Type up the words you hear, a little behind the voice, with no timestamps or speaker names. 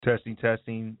Testing,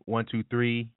 testing. One, two,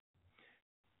 three.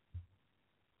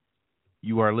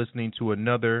 You are listening to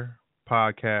another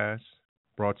podcast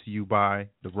brought to you by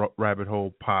the Rabbit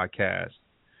Hole Podcast.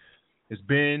 It's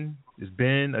been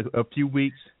a few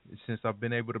weeks since I've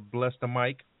been able to bless the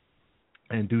mic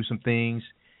and do some things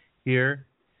here,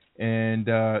 and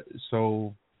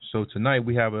so tonight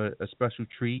we have a special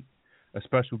treat, a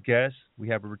special guest. We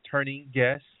have a returning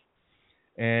guest,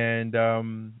 and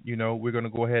we're gonna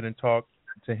go ahead and talk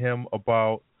to him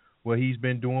about what he's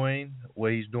been doing,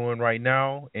 what he's doing right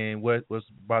now, and what's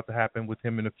about to happen with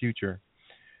him in the future.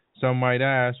 Some might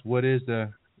ask, what is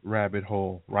the rabbit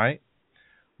hole, right?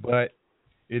 But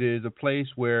it is a place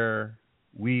where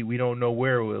we don't know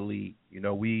where it will lead.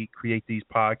 We create these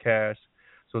podcasts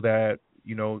so that,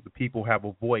 the people have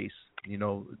a voice,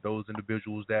 those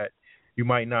individuals that you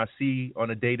might not see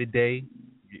on a day-to-day.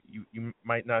 You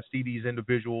might not see these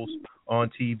individuals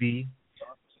on TV,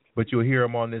 but you'll hear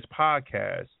them on this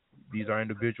podcast. These are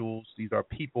individuals. These are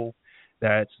people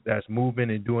that's moving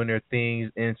and doing their things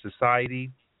in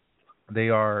society. They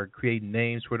are creating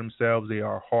names for themselves. They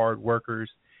are hard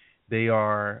workers. They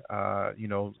are,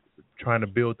 trying to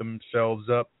build themselves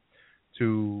up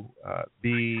to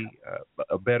be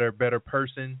a better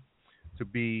person, to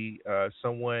be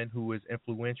someone who is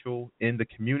influential in the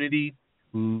community,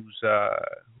 who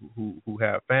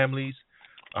have families,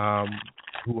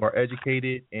 who are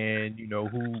educated, and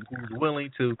who's willing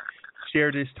to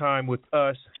share this time with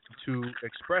us to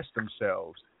express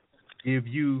themselves,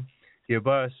 give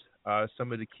us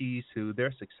some of the keys to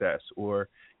their success, or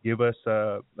give us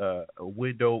a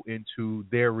window into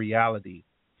their reality.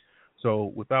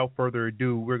 So without further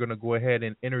ado, we're going to go ahead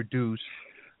and introduce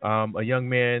a young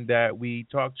man that we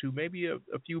talked to maybe a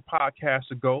few podcasts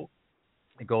ago.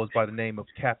 It goes by the name of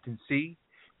Captaincy.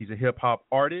 He's a hip-hop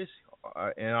artist,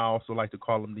 and I also like to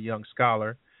call him the young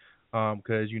scholar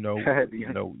because, you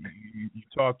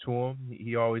talk to him.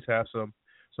 He always has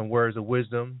some words of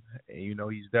wisdom.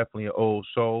 And, he's definitely an old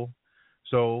soul.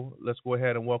 So let's go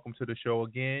ahead and welcome to the show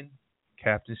again,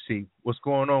 Captaincy. What's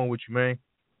going on with you, man?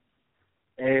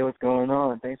 Hey, what's going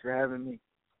on? Thanks for having me.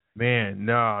 Man,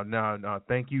 no.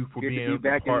 Thank you for being to be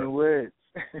back in the woods.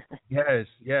 Yes,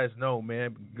 no,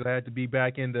 man. Glad to be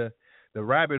back in the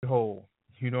rabbit hole.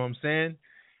 You know what I'm saying?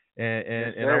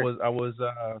 And yes, I was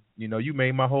you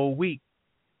made my whole week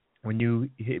when you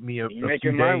hit me up you a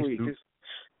making few my days week.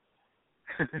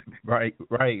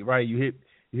 Right. You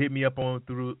hit me up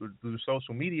through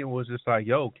social media and was just like,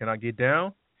 yo, can I get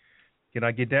down? Can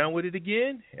I get down with it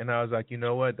again? And I was like, you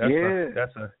know what?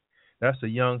 That's a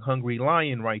young, hungry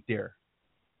lion right there.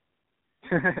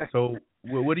 So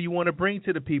what do you want to bring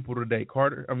to the people today,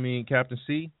 Captain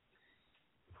C?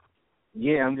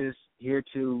 Yeah, I'm just here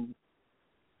to,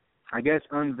 I guess,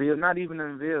 not even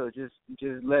unveil, just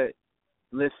let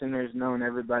listeners know and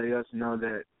everybody else know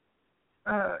that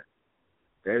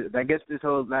I guess this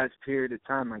whole last period of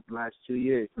time, like the last 2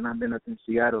 years when I've been up in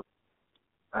Seattle,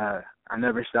 I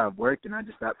never stopped working. I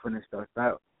just stopped putting stuff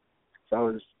out. So I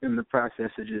was in the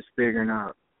process of just figuring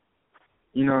out,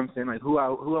 you know what I'm saying, like who I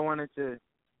wanted to,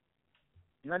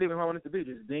 not even who I wanted to be,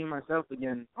 just being myself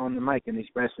again on the mic and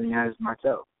expressing as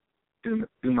myself through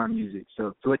my music.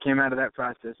 So what came out of that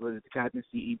process was the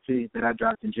Captaincy EP that I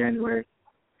dropped in January.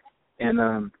 And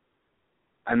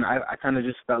I kind of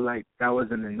just felt like that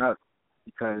wasn't enough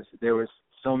because there was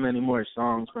so many more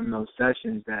songs from those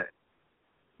sessions that,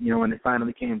 when it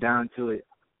finally came down to it,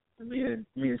 me and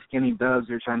Skinny Dubs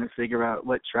were trying to figure out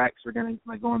what tracks were gonna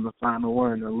go on the final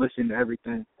one or listen to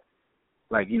everything.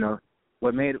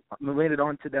 What made it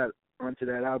onto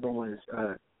that album was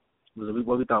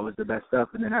what we thought was the best stuff,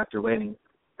 and then after waiting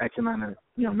X amount of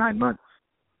 9 months,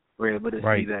 we're able to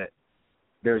see that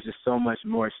there was just so much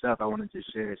more stuff I wanted to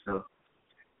share. So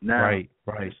now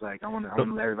it's like I want to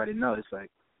let everybody know it's like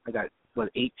I got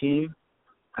 18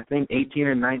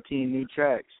 or 19 new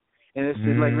tracks, and it's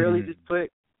just like really just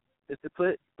to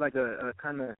put like a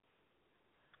kind of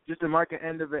just to mark an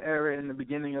end of an era and the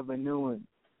beginning of a new one.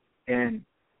 And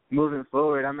moving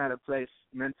forward, I'm at a place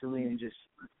mentally and just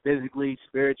physically,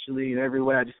 spiritually, and every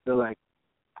way. I just feel like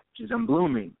I'm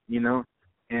blooming,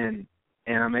 and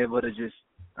I'm able to just,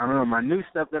 I don't know, my new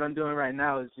stuff that I'm doing right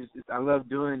now is just I love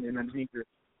doing, and I just need to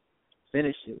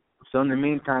finish it. So in the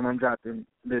meantime, I'm dropping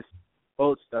this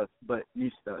old stuff, but new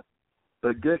stuff,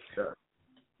 but good stuff.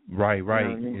 Right. You know what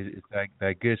I mean? It's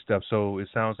that good stuff. So it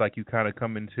sounds like you kind of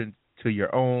coming to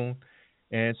your own.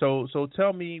 And so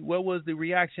tell me, what was the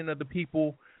reaction of the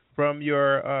people from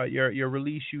your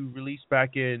release you released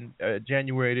back in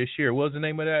January this year? What was the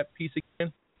name of that piece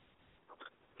again?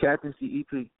 Captaincy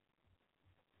EP.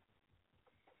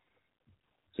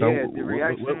 Yeah, the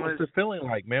reaction what's the feeling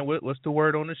like, man? What's the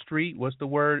word on the street? What's the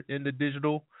word in the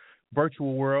digital,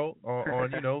 virtual world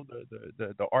on you know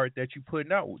the art that you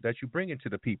putting out, that you bringing to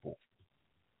the people?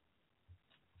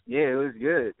 Yeah, it was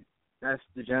good. That's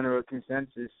the general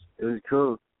consensus. It was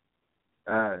cool.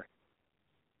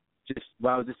 Just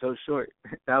why was it so short?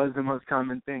 That was the most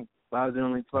common thing. Why was it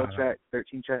only 12 tracks,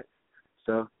 13 tracks?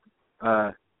 So,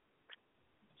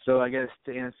 so I guess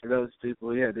to answer those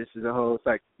people, yeah, this is a whole, it's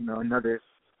like, you know, another,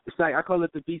 it's like, I call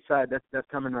it the B-side that's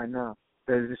coming right now.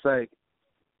 Because it's like,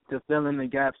 to fill in the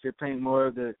gaps, to paint more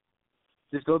of the,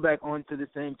 just go back onto the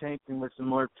same painting with some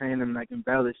more paint and like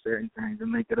embellish certain things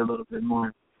and make it a little bit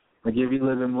more, like give you a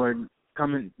little bit more,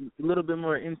 a little bit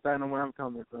more insight on where I'm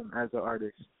coming from as an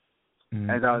artist,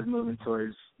 as I was moving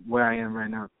towards where I am right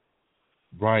now.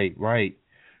 Right.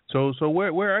 So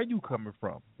where are you coming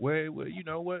from? Where you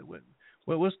know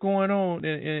what's going on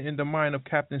in the mind of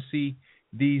Captaincy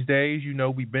these days? You know,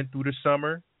 we've been through the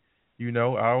summer. You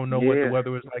know, I don't know what the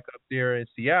weather was like up there in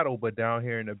Seattle, but down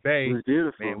here in the Bay, it was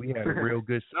beautiful. Man, we had a real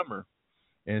good summer.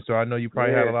 And so I know you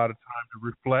probably had a lot of time to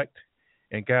reflect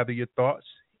and gather your thoughts.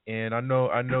 And I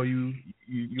know you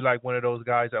like one of those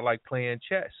guys that like playing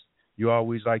chess. You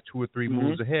always like 2 or 3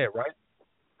 moves ahead, right?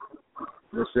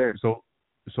 Yes, sir. So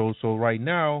right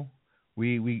now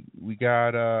we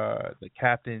got the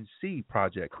Captaincy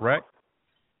Project, correct?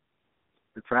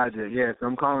 The project, yeah. So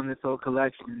I'm calling this whole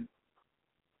collection,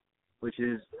 which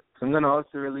is, so I'm going to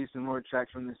also release some more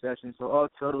tracks from the session. So all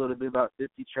total, it'll be about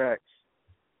 50 tracks.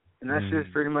 And that's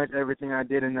just pretty much everything I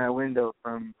did in that window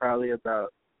from probably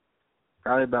about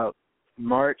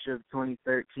March of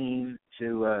 2013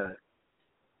 to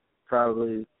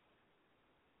probably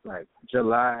like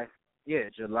July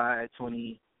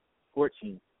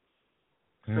 2014.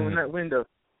 So in that window.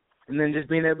 And then just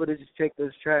being able to just take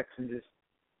those tracks and just,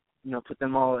 you know, put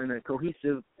them all in a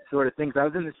cohesive sort of thing. 'Cause I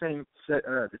was in the same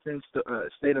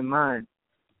state of mind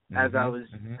as I was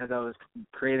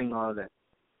creating all of that.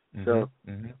 So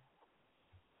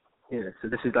yeah, so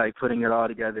this is like putting it all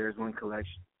together as one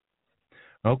collection.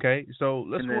 Okay, so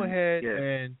let's go ahead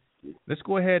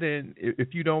and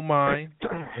if you don't mind,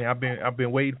 and I've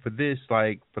been waiting for this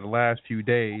like for the last few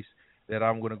days, that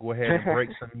I'm going to go ahead and break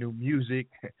some new music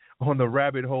on the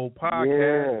Rabbit Hole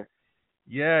podcast.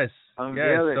 Yes.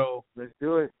 So let's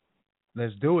do it.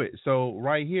 Let's do it. So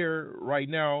right here, right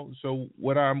now, so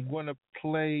what I'm going to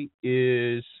play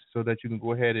is, so that you can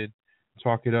go ahead and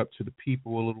talk it up to the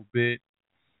people a little bit.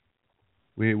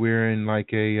 We're in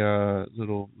like a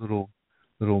little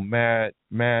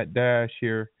mad dash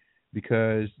here,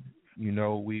 because you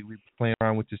know we playing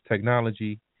around with this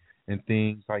technology and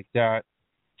things like that.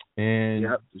 And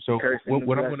so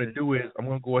what I'm going to do is I'm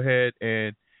going to go ahead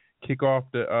and kick off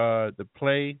the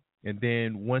play, and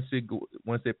then once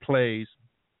it plays,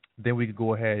 then we can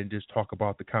go ahead and just talk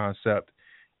about the concept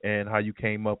and how you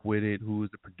came up with it, who was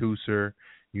the producer,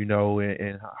 you know,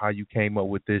 and how you came up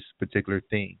with this particular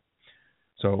theme.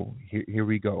 So here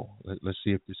we go. Let's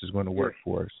see if this is going to work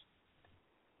for us.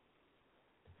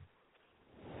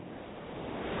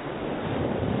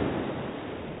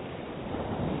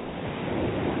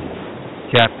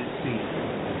 Captaincy.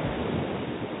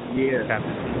 Yeah.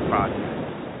 Captaincy Project.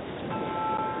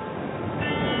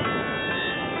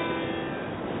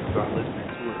 So I'm listening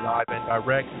to it live and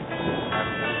direct.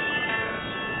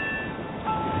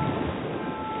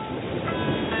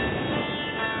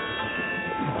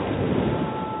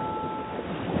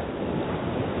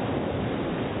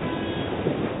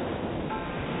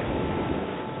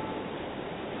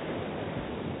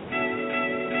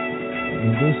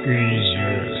 This is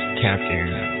your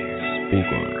Captain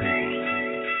Spooker.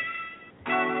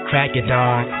 Crack it,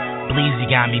 dog. Bleezy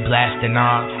got me blasting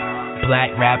off. Black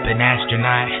rapping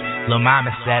astronaut. Lil' mama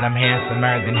said I'm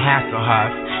handsomer than Hasselhoff.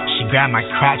 She grabbed my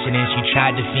crotch and then she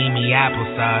tried to feed me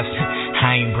applesauce.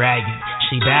 I ain't bragging.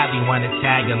 She badly wanna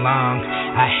tag along.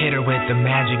 I hit her with the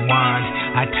magic wand.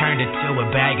 I turned it to a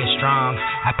bag of strong.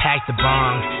 I packed the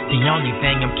bong. The only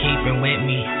thing I'm keeping with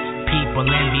me. People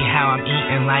envy how I'm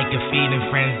eating like a feeding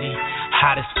frenzy.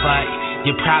 Hot as fuck.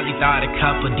 You probably thought a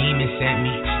couple demons sent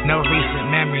me. No recent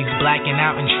memories. Blacking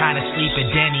out and trying to sleep at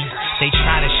Denny's. They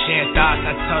trying to share thoughts.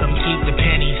 I told them keep the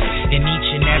pennies. And each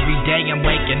and every day I'm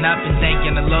waking up and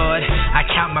thanking the Lord. I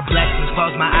count my blessings,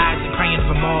 close my eyes and praying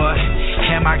for more.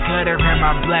 Am I good or am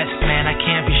I blessed, man? I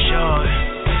can't be sure.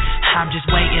 I'm just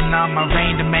waiting on my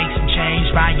rain to make some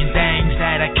change, buying things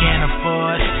that I can't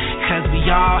afford. Cause we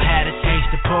all had a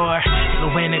taste to pour, so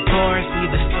when it pours, we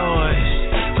the source.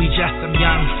 We just some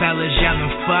young fellas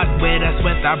yelling fuck with us,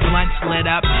 with our blunts lit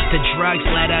up. The drugs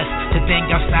led us to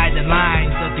think outside the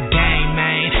lines of the game,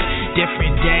 man.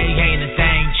 Different day, ain't a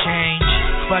thing changed.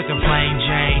 fucking plain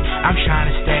Jane. I'm trying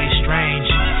to stay strange.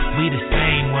 We the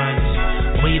same ones.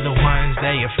 We the ones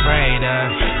they afraid of.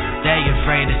 They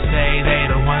afraid to say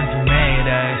they the ones who made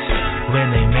us.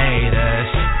 When they made us,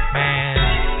 man.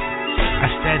 I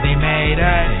said they made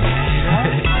us.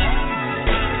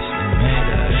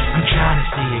 I'm trying to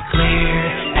see it clear.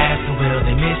 Asking will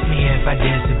they miss me if I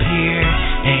disappear?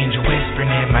 Angel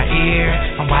whispering in my ear.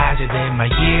 I'm wiser than my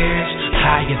years,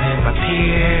 higher than my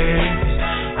peers.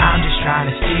 I'm just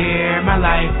trying to steer my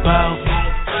lifeboat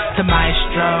to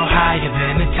maestro, higher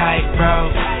than the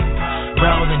tightrope.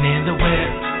 Rolling in the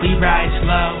whip, we ride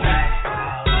slow.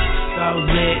 So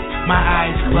lit, my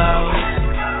eyes closed.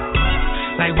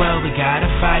 Like, well, we gotta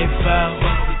fight for.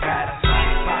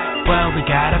 Well, we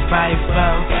gotta fight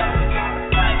for.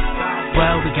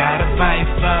 Well, we gotta fight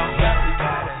for.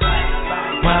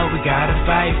 Well, we gotta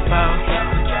fight for.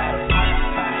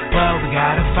 Well, we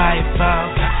gotta fight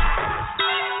for.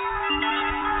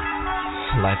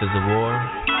 Life is a war,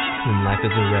 and life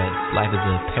is a rest. Life is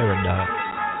a paradox.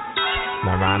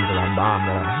 My rhymes are a bomb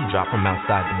that I drop from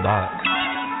outside the box.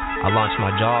 I launch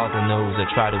my jaws on those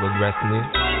that try to aggress me.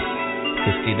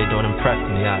 You see, they don't impress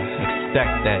me. I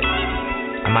expect that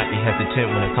I might be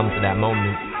hesitant when it comes to that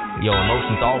moment. Yo,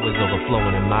 emotions always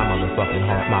overflowing in my motherfucking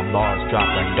heart. My bars drop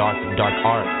like darts of dark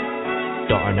art,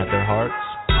 darting at their hearts.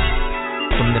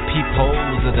 From the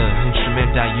peepholes of the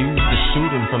instrument I use to shoot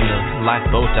them from the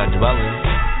lifeboat I dwell in.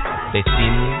 They see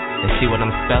me, they see what I'm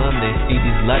spelling. They see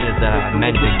these letters that I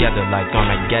mend together like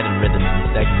Armageddon rhythms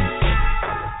and segments.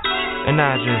 And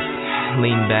I just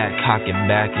lean back, cock it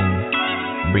back, and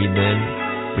breathe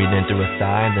in through a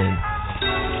sigh, and then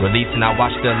release, and I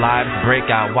watch their lives break.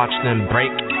 I watch them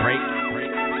break.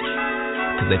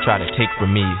 Cause they try to take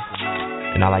from me,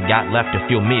 and all I got left to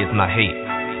fuel me is my hate.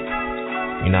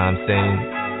 You know what I'm saying?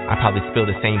 I probably spill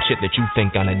the same shit that you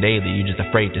think on a daily. You just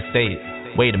afraid to say it.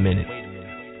 Wait a minute.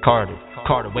 Carter,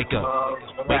 wake up.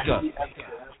 Wake up.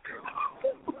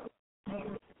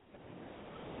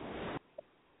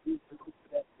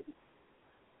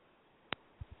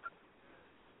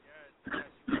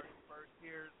 First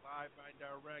here, live by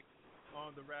direct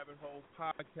on the Rabbit Hole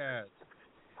Podcast.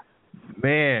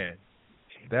 Man,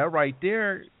 that right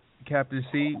there, Captain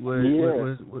C,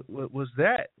 was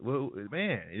that?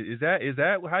 Man, is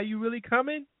that how you really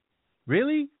coming?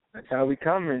 Really? That's how we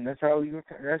coming. That's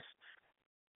that's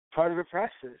part of the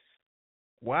process.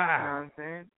 Wow. You know what I'm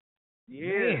saying?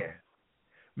 Yeah.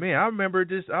 Man, I remember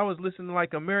this. I was listening to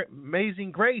like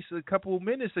Amazing Grace a couple of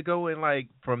minutes ago, and like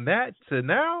from that to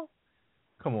now,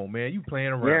 come on, man, you playing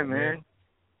around. Yeah, man.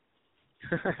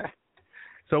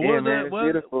 So what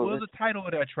was the title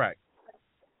of that track?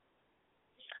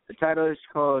 The title is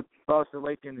called False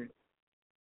Awakening.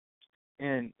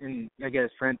 And in, I guess,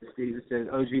 parentheses, it says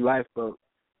OG Lifeboat.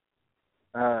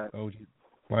 OG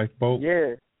Lifeboat?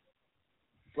 Yeah.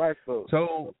 Lifeboat.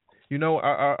 So, you know,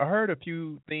 I heard a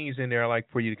few things in there, like,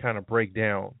 for you to kind of break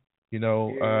down. You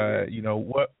know,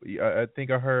 what I think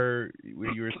I heard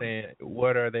what you were saying.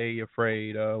 What are they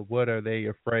afraid of? What are they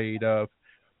afraid of?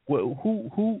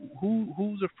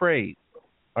 Who's afraid?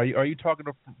 Are you talking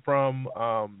from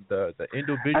the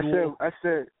individual? I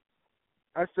said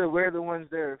we're the ones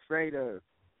they're afraid of.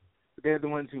 They're the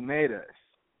ones who made us.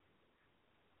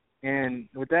 And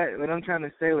with that, what I'm trying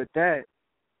to say with that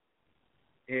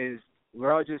is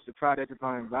we're all just a product of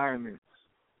our environments.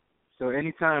 So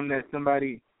anytime that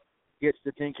somebody gets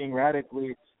to thinking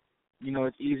radically,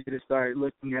 it's easy to start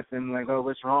looking at them like, oh,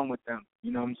 what's wrong with them?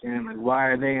 You know what I'm saying? Like, why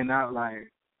are they an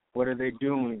outlier? What are they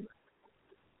doing?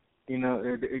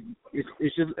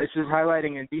 It's just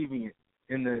highlighting a deviant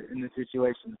in the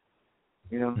situation.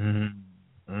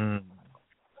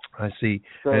 I see.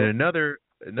 So, and another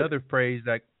phrase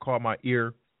that caught my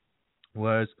ear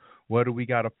was, "What do we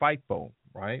got to fight for?"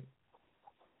 Right?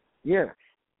 Yeah.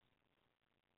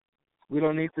 We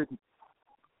don't need to.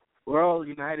 We're all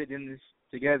united in this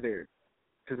together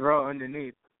because we're all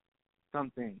underneath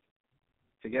something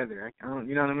together.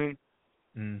 You know what I mean?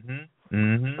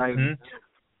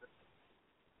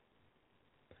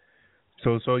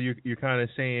 So you're kind of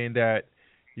saying that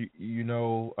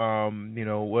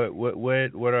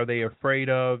what are they afraid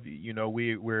of?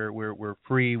 We're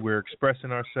free. We're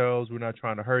expressing ourselves. We're not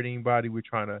trying to hurt anybody. We're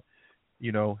trying to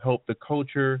help the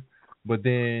culture. But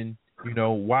then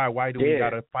why do we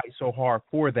gotta fight so hard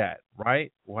for that?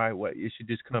 Right? Why? It should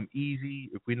just come easy.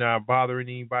 If we're not bothering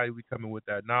anybody, we come in with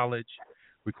that knowledge.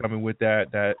 We're coming with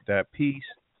that peace.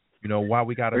 Why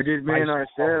we gotta? We're just being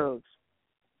ourselves.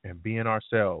 And being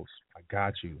ourselves. I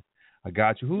got you. We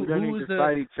don't need to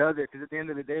fight each other because at the end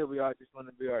of the day, we all just want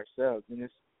to be ourselves. And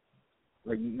it's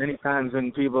like many times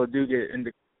when people do get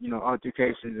into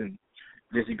altercations and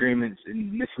disagreements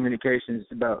and miscommunications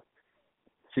about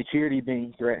security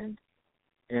being threatened.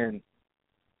 And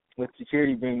with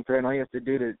security being threatened, all you have to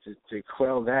do to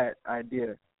quell that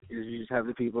idea is you just have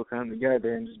the people come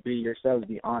together and just be yourselves,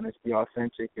 be honest, be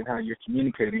authentic in how you're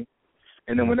communicating.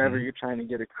 And then whatever you're trying to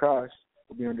get across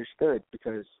will be understood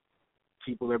because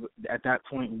people are at that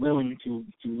point willing to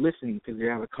listen because they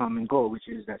have a common goal, which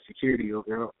is that security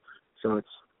overall. So it's,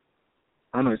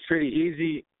 I don't know, it's pretty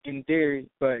easy in theory,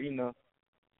 but, you know,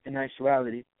 in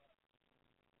actuality,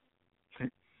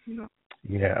 you know.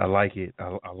 Yeah, I like it.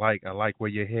 I like where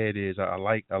your head is. I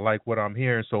like what I'm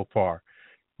hearing so far.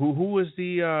 Who is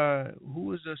the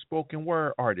spoken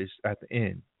word artist at the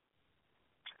end?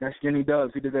 That's Skinny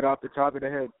Dubs. He did that off the top of the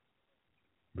head.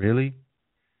 Really?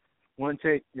 One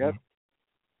take. Yep.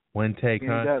 One take,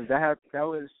 Skinny huh? Dubs. That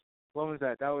was, what was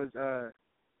that? That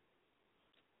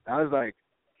was like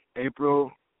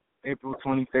April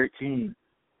 2013.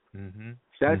 Mhm.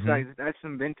 So that's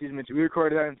some vintage material. We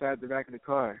recorded that inside the back of the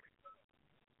car.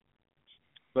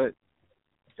 But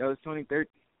that was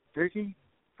 2013,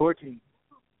 14.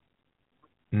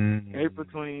 Mm-hmm. April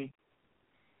 20.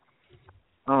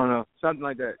 I don't know, something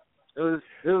like that. It was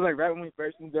like right when we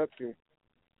first moved up here.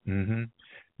 Mhm.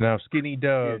 Now Skinny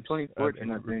Dubs.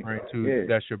 2014, I think.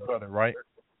 That's your brother, right?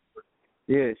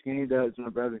 Yeah, Skinny Dubs, my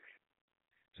brother.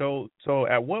 So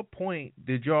at what point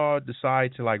did y'all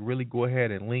decide to like really go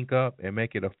ahead and link up and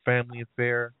make it a family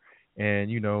affair,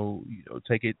 and you know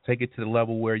take it to the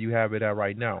level where you have it at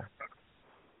right now?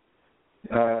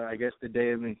 I guess the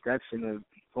day of inception of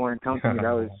Foreign Company.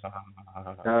 that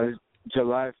was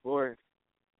July 4th,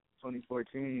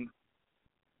 2014.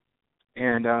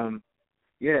 And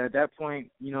at that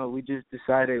point, you know, we just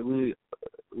decided we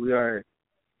are.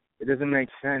 It doesn't make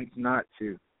sense not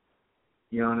to.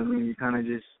 You know what I mean? You kind of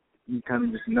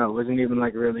just know. It wasn't even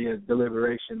like really a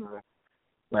deliberation or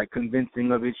like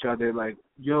convincing of each other. Like,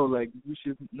 yo, like we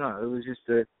should. No, it was just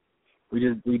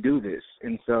we do this,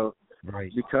 and so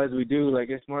because we do, like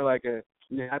it's more like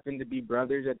we happen to be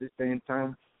brothers at the same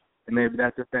time, and maybe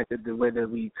that's affected the way that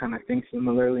we kind of think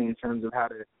similarly in terms of how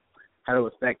to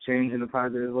affect change in a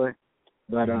positive way.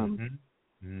 But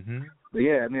but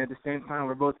yeah, I mean at the same time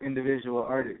we're both individual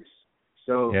artists,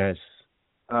 so yes.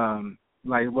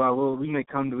 Like, well, we may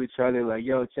come to each other like,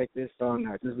 yo, check this song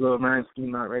out, this little rhyme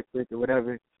scheme out right quick or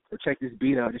whatever, or check this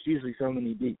beat out. It's usually so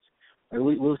many beats. Like,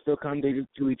 we'll still come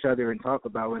to each other and talk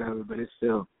about whatever, but it's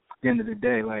still, at the end of the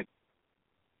day, like,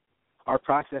 our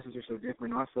processes are so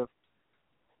different also.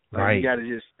 Like, you got to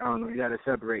just, I don't know, you got to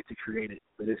separate to create it.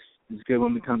 But it's good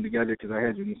when we come together because our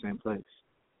heads are in the same place.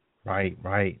 Right.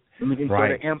 And we can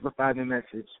sort of amplify the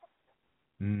message.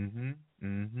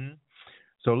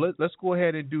 So let's go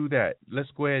ahead and do that.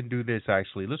 Let's go ahead and do this,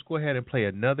 actually. Let's go ahead and play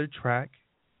another track.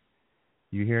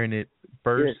 You're hearing it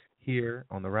first here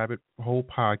on the Rabbit Hole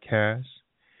Podcast.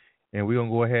 And we're going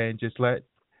to go ahead and just let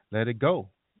it go.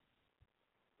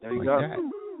 There you go. That.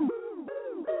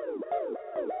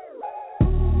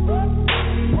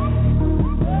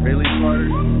 Really, Carter?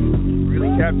 Really,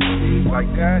 Captain C? Like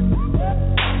that?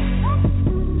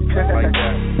 Like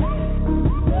that.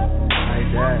 Like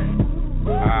that.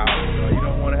 Wow, you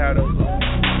don't want to have those little...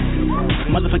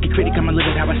 Motherfucking critic, I'ma live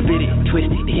it how I spit it.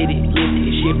 Twist it, hit it, lift it,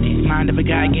 shift it. Mind of a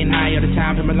guy getting high all the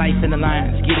time from my life in the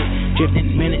lines. Get it,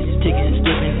 drifting, minutes, ticking,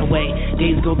 slipping away.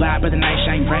 Days go by, but the night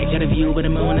shine bright. Got a view where the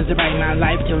moon is right. My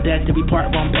life till death till we part.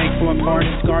 Won't beg for a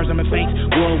pardon. Scars on my face,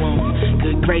 war wounds.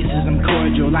 Good graces, I'm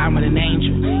cordial. I'm with an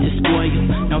angel. Just spoil you,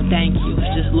 no thank you.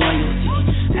 It's just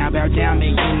loyalty. How about down,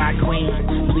 make you my queen?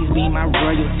 Please be my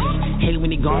royalty. Hate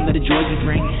when you gone, let the joy you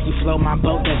bring. You float my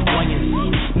boat, that's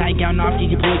buoyancy. Night gown off,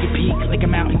 get your boy your peak like a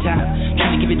mountaintop.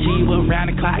 Trying to give it to you around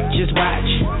the clock, just watch.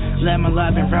 Let my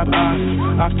love and rub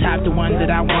off top the one that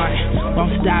I want.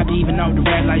 Won't stop even though the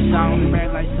red light's on.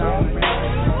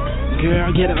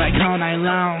 Girl, get it like all night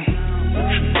long.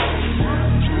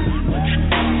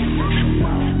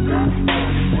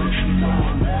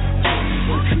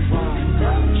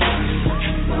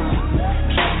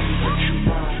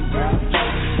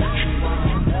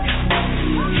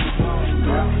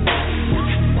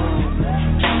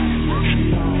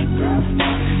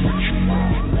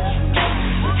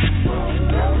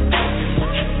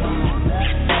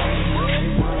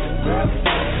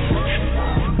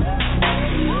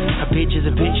 Is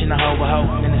a bitch in a hoe,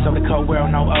 in this over cold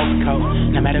world, no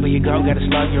overcoat. No matter where you go, gotta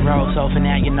slow your roll. So for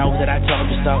now, you know that I told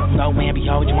you so. Go and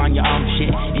behold, you on your own shit,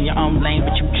 in your own lane,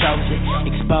 but you chose it.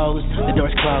 Exposed, the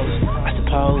door's closed. I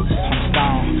suppose I'm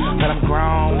stoned, but I'm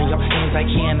grown, and your scenes like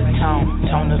can atone.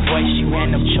 Tone the voice, you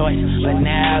had no choice, but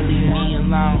now leave me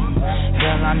alone.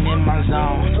 Girl, I'm in my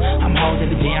zone. I'm holding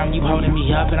it down, you holding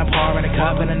me up, and I'm pouring a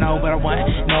cup, and I know what I want.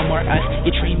 No more us.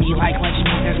 You treat me like lunch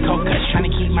meat, that's cold cuts. Trying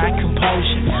to keep my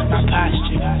composure, my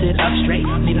posture. Sit up straight,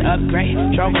 need an upgrade.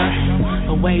 Drove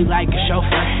her away like a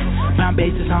chauffeur. My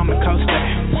base is on my coaster.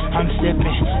 I'm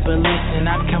sipping, but listen,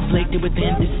 I'm conflicted with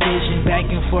indecision. Back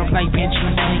and forth like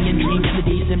pendulum swinging, dreaming the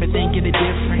decent, but thinking the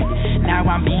different. Now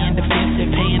I'm being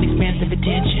defensive, paying expensive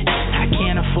attention. I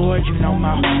can't afford you no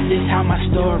more. This how my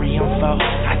story unfolds.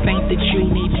 I think that you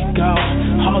need to go.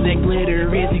 All that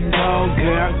glitter isn't gold,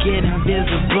 girl. Get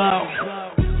invisible.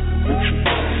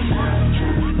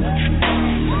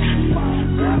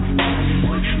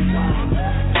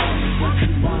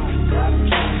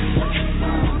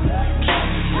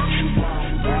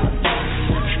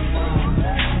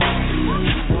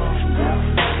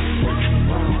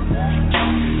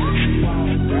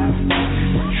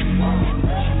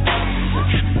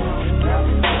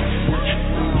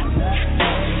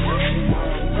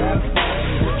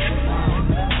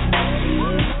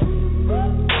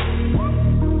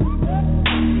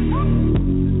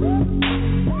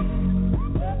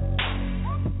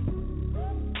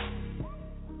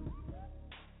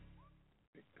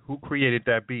 Who created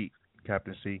that beat,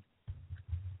 Captain C?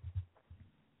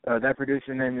 That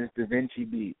producer name is Da Vinci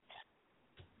Beats.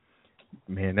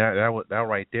 Man, that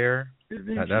right there,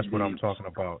 that's what I'm talking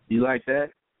about. You like that?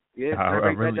 Yeah, can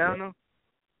I break that down though?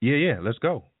 Yeah, let's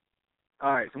go.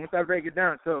 All right, so once I break it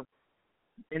down, so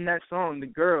in that song, the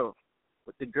girl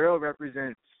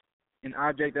represents an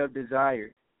object of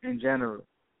desire in general.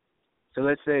 So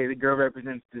let's say the girl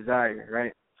represents desire,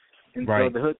 right? And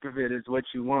right. So the hook of it is what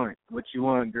you want,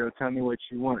 girl. Tell me what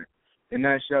you want. And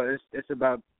that show, it's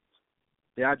about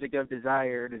the object of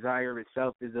desire. Desire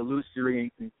itself is illusory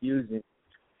and confusing,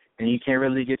 and you can't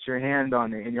really get your hand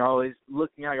on it. And you're always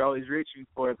looking out, you're always reaching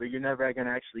for it, but you're never going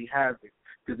to actually have it.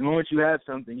 Because the moment you have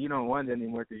something, you don't want it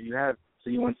anymore because you have it, so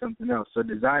you want something else. So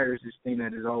desire is this thing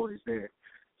that is always there.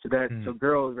 So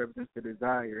girl represents the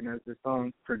desire, and as the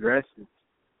song progresses,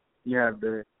 you have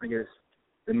the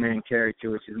main character,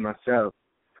 which is myself.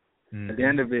 At the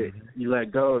end of it, you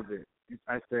let go of it.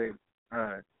 I say,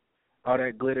 all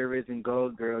that glitter isn't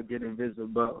gold, girl, get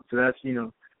invisible. So that's,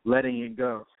 letting it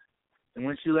go. And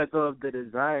once you let go of the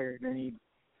desire, then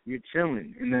you're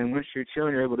chilling. And then once you're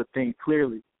chilling, you're able to think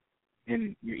clearly,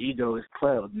 and your ego is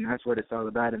quelled. And that's what it's all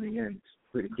about in the end.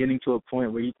 It's getting to a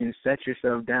point where you can set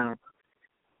yourself down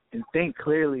and think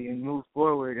clearly and move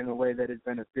forward in a way that is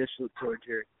beneficial towards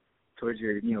your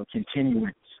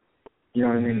continuance, you know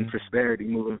what I mean, prosperity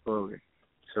moving forward.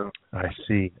 So I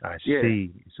see.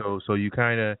 So you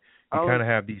kind of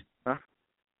have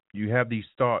these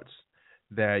thoughts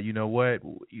that, you know what,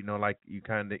 like you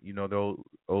kind of, the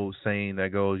old saying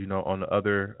that goes, on the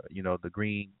other,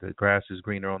 the grass is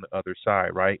greener on the other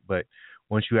side, right? But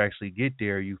once you actually get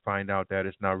there, you find out that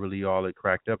it's not really all it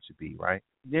cracked up to be, right?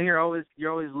 Then you're always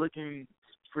looking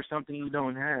for something you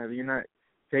don't have. You're not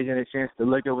taking a chance to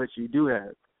look at what you do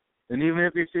have. And even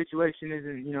if your situation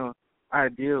isn't,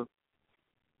 ideal,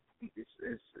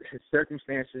 it's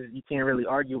circumstances, you can't really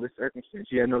argue with circumstances.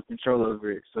 You have no control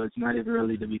over it. So it's not even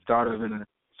really to be thought of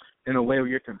in a way where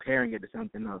you're comparing it to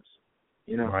something else.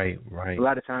 Right. A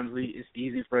lot of times it's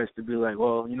easy for us to be like,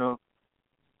 well,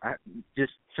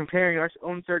 just comparing our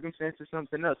own circumstances to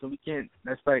something else, and we can't.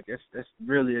 That's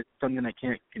really something that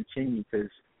can't continue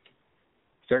because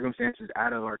circumstances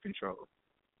out of our control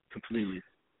completely.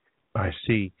 I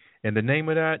see. And the name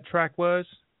of that track was?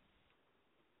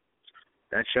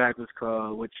 That track was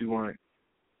called "What You Want."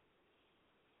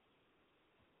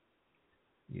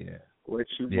 Yeah. What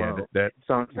You Want. It's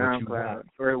on SoundCloud,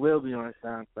 or it will be on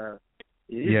SoundCloud.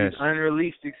 These are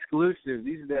unreleased exclusives.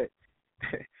 These are that.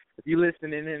 If you're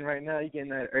listening in right now, you're getting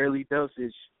that early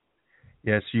dosage.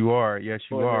 Yes, you are. Live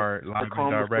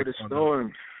and direct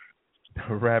on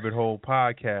the Rabbit Hole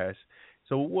podcast.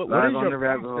 So what is your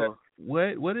process?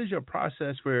 What is your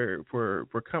process for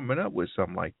coming up with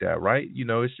something like that, right?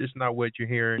 It's just not what you're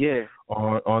hearing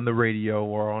on the radio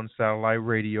or on satellite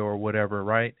radio or whatever,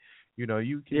 right? You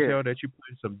can tell that you put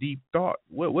in some deep thought.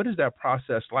 What is that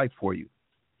process like for you?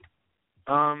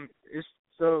 It's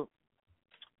so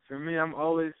for me, I'm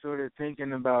always sort of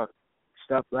thinking about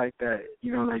stuff like that,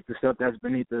 like the stuff that's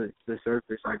beneath the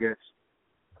surface, I guess.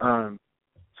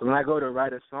 So when I go to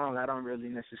write a song, I don't really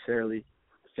necessarily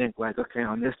think like, okay,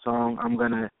 on this song, I'm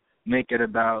going to make it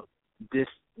about this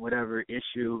whatever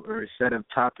issue or set of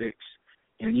topics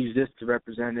and use this to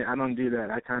represent it. I don't do that.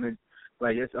 I kind of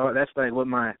like that's like what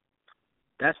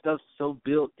that stuff's so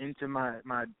built into my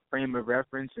frame of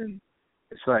reference and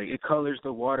it's like it colors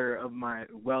the water of my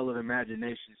well of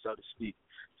imagination, so to speak.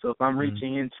 So if I'm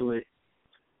reaching into it,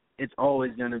 it's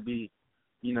always going to be,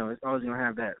 you know, it's always going to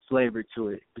have that flavor to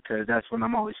it because that's what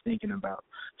I'm always thinking about.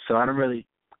 So I don't really,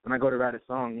 when I go to write a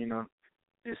song, you know,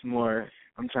 it's more,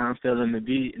 I'm trying to fill in the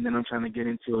beat and then I'm trying to get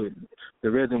into it, the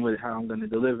rhythm with how I'm going to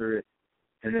deliver it.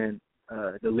 And then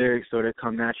the lyrics sort of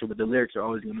come natural, but the lyrics are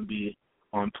always going to be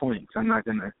on point. So I'm not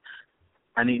going to,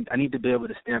 I need to be able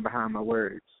to stand behind my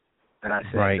words that I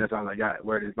say. Right. That's all I got.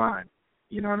 Word is bond.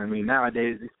 You know what I mean?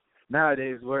 Nowadays,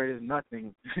 word is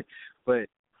nothing. But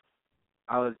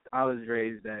I was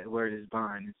raised that word is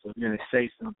bond. And so if you're going to say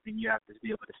something, you have to be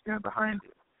able to stand behind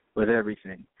it with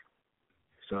everything.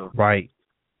 So Right.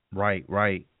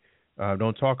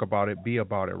 Don't talk about it. Be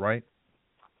about it, right?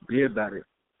 Be about it.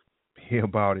 Be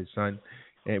about it, son.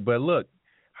 But look,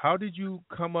 how did you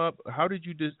come up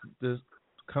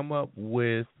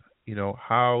with, you know,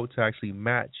 how to actually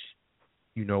match,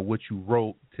 you know, what you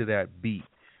wrote to that beat?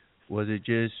 Was it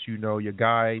just, you know, your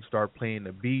guy started playing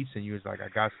the beats and you was like, I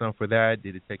got something for that?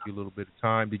 Did it take you a little bit of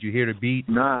time? Did you hear the beat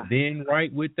then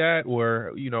write with that?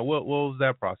 Or, you know, what was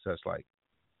that process like?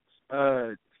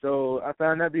 So I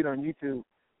found that beat on YouTube.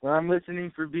 When I'm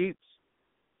listening for beats,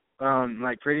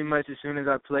 like pretty much as soon as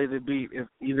I play the beat, if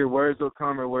either words will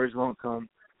come or words won't come.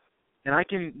 And I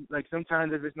can, like,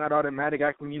 sometimes if it's not automatic,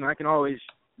 I can always,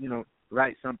 you know,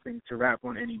 write something to rap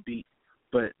on any beat.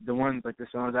 But the ones, like the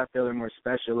songs I feel are more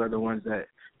special are the ones that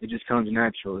it just comes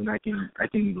natural, and I can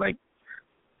like,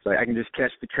 it's like I can just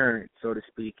catch the current, so to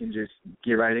speak, and just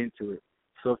get right into it.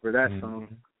 So for that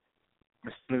song,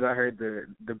 as soon as I heard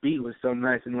the beat was so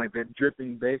nice and like that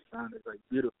dripping bass sound is like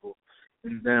beautiful,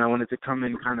 and then I wanted to come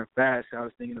in kind of fast. So I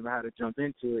was thinking about how to jump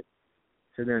into it.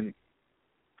 So then,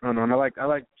 I don't know. And I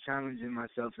like challenging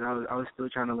myself. So I was still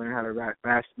trying to learn how to rap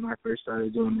fast when I first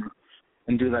started doing it,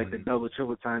 and do like the double,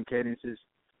 triple time cadences.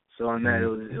 So on that,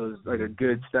 it was like a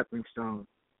good stepping stone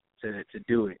to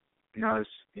do it. And that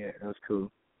was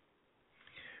cool.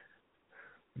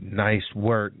 Nice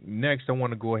work. Next, I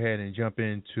want to go ahead and jump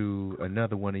into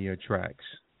another one of your tracks,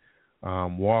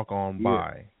 Walk On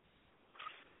By.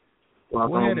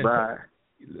 Walk On By.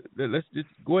 Let's just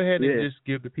go ahead and just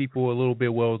give the people a little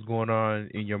bit what's going on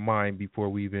in your mind before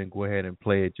we even go ahead and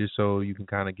play it, just so you can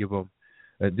kind of give them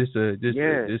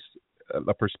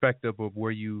a perspective of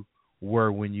where you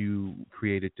were when you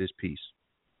created this piece.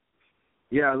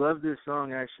 Yeah, I love this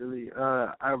song, actually.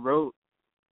 I wrote,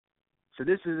 so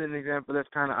this is an example that's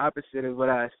kind of opposite of what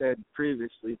I said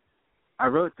previously. These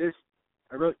are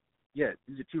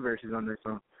two verses on this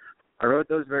song. I wrote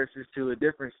those verses to a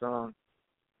different song,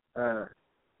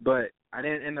 but I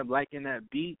didn't end up liking that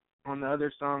beat on the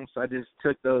other song, so I just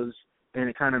took those and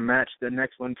it kind of matched the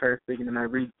next one perfect, and then I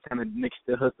kind of mixed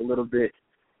the hook a little bit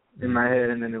in my head,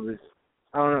 and then it was,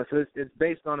 I don't know, so it's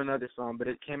based on another song, but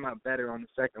it came out better on the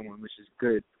second one, which is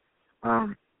good.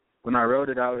 When I wrote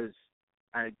it,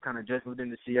 I kind of just moved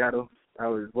into Seattle. I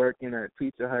was working at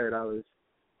Pizza Hut. I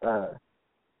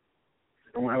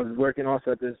was working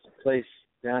also at this place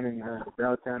down in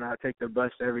Belltown. I take the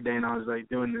bus every day, and I was like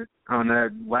doing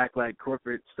that whack like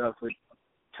corporate stuff with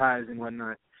ties and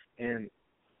whatnot, and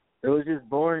it was just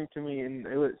boring to me. And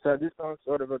so this song's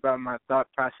sort of about my thought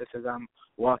process as I'm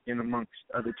walking amongst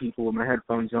other people with my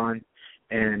headphones on,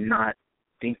 and not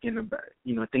thinking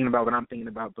about what I'm thinking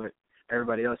about, but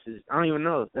everybody else is. I don't even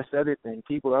know. That's the other thing.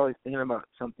 People are always thinking about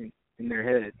something in their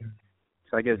head.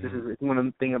 So I guess this is when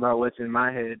I'm thinking about what's in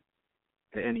my head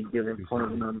at any given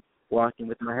point when I'm walking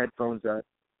with my headphones up.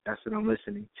 That's what I'm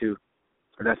listening to,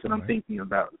 or that's what I'm thinking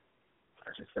about,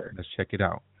 I should say. Let's check it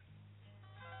out.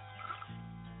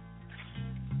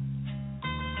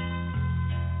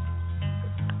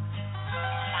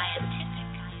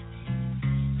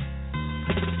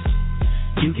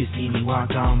 You can see me walk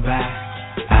on by,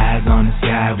 eyes on the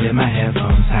sky with my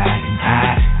headphones high, and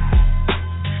I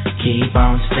keep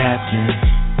on stepping,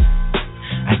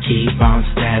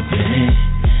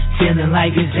 feeling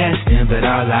like it's destined, but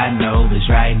all I know is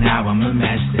right now I'm a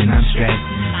mess and I'm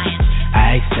stressing.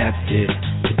 I accept it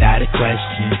without a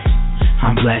question,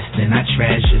 I'm blessed and I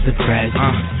treasure the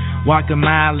present. Walk a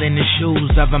mile in the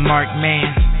shoes of a marked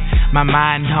man, my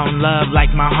mind don't love like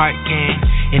my heart can,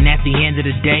 and at the end of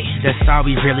the day, that's all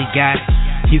we really got.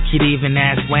 You could even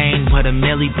ask Wayne what a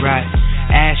milli brought.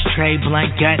 Ashtray,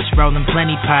 blunt guts, rolling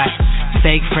plenty pot.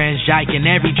 Fake friends, jiking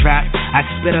every drop. I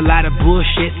spit a lot of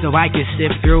bullshit so I can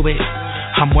sift through it.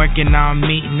 I'm working on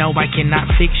me, no I cannot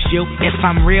fix you. If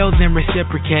I'm real then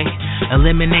reciprocate.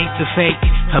 Eliminate the fake,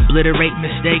 obliterate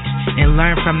mistakes, and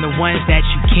learn from the ones that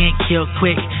you can't kill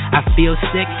quick. I feel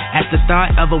sick at the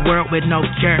thought of a world with no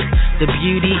cure. The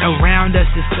beauty around us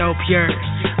is so pure.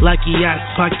 Lucky us,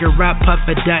 pucker up, puff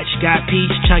a Dutch. Got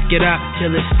peace, chuck it up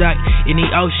till it's stuck in the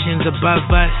oceans above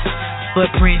us.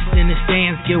 Footprints in the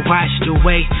sands get washed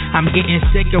away. I'm getting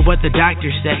sick of what the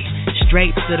doctors say.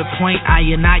 Straight to the point, I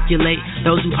inoculate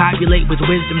those who populate with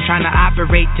wisdom, trying to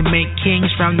operate to make kings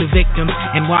from the victims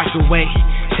and walk away.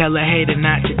 Tell a hater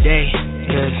not today,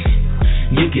 'cause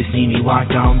you can see me walk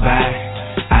on by,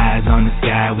 eyes on the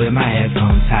sky with my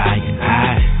headphones high, and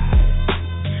I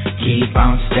keep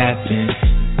on stepping.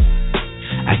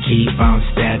 I keep on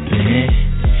stepping.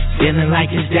 Feeling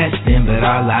like it's destined, but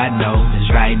all I know is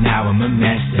right now I'm a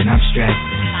mess and I'm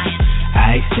stressing.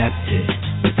 I accept it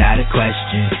without a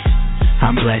question.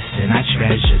 I'm blessed and I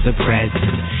treasure the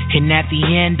present. And at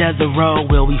the end of the road,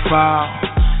 will we fall?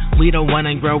 We don't want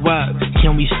to grow up,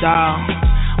 can we stall?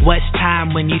 What's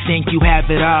time when you think you have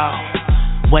it all?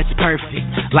 What's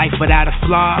perfect? Life without a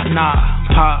flaw? Nah,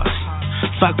 pause.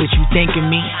 Fuck what you think of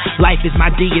me. Life is my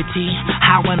deity.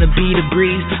 I wanna be the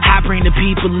breeze. I bring the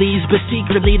people leaves, but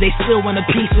secretly they still want a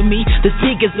piece of me. The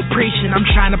seekers are preaching. I'm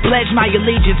trying to pledge my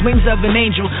allegiance. Wings of an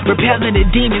angel, repelling the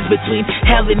demons between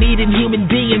hell and Eden. Human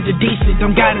beings are decent.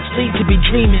 Don't gotta sleep to be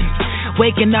dreaming.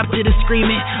 Waking up to the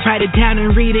screaming, write it down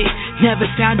and read it. Never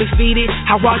sound defeated.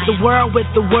 I walk the world with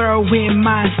the whirlwind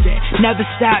mindset. Never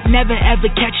stop, never ever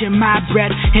catching my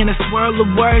breath. In a swirl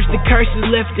of words, the curse is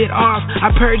lifted off.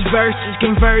 I purge verses,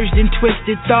 converged in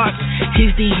twisted thoughts.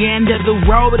 Is the end of the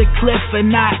road a cliff or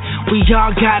not? We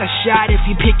all got a shot if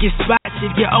you pick your spots.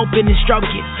 If you're open and stroke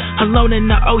it. Alone in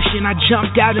the ocean, I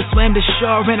jumped out and swam to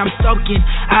shore, and I'm soaking.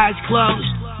 Eyes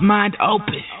closed, mind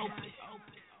open.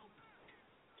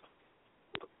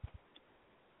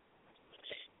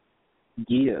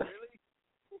 Yeah.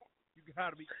 You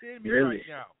gotta be kidding me Really? right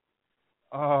now.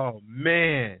 Oh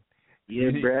man. Yeah,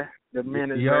 bruh. The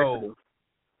man is Yo,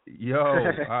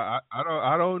 versatile.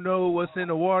 I don't know what's in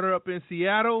the water up in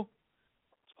Seattle,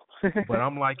 but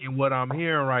I'm liking what I'm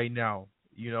hearing right now.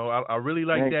 You know, I really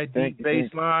like that deep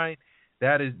bass line.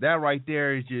 That right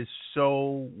there is just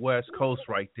so West Coast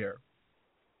right there.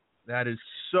 That is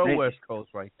so West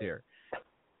Coast right there.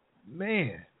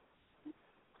 Man.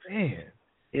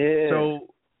 Yeah.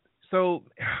 So,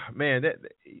 man,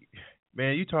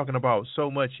 you talking about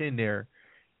so much in there.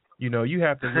 You know, you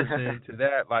have to listen to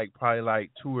that probably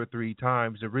 2 or 3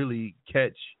 times to really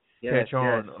catch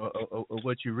on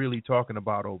what you're really talking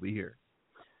about over here.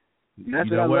 And that's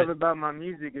what I love about my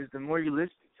music is the more you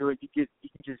listen to it, you can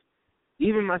just,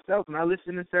 even myself, when I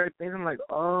listen to certain things, I'm like,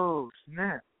 oh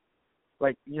snap,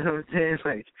 like, you know what I'm saying?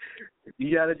 Like,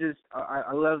 you gotta just,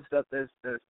 I love stuff that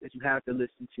you have to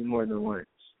listen to more than once,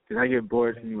 because I get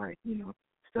bored from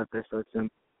stuff that's so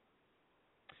simple.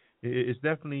 It's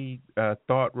definitely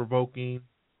thought-provoking,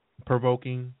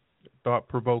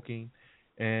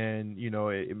 and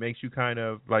it makes you kind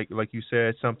of like you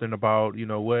said something about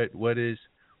what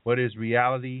is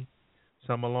reality,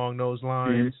 some along those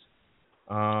lines.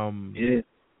 Yeah.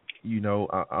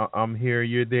 I'm here,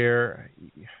 you're there.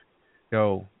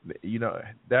 Yo,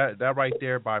 that right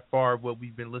there by far what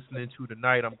we've been listening to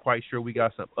tonight. I'm quite sure we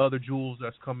got some other jewels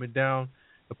that's coming down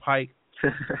the pike.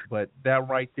 But that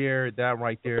right there is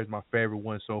my favorite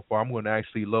one so far. I'm going to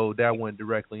actually load that one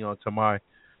directly onto my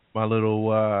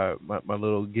little my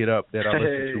little get up that I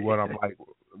listen to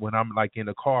when I'm in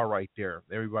the car right there.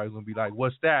 Everybody's going to be like,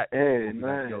 "What's that?" Hey, man.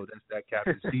 Like, yo, that's that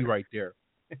Captain C right there.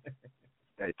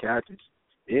 That Captain.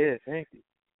 Yeah, thank you.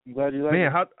 I'm glad you like it.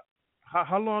 Man,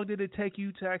 how long did it take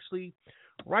you to actually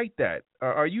write that?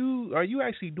 Are you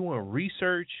actually doing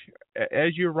research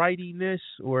as you're writing this,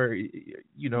 or are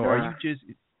you just?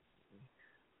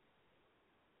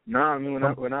 No, I mean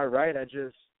when I write, I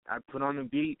put on the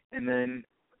beat and then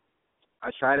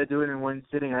I try to do it in one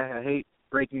sitting. I hate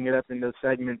breaking it up into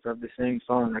segments of the same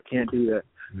song. I can't do that.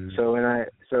 Mm-hmm.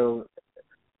 So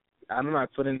I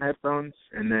put in headphones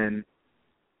and then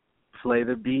play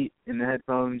the beat in the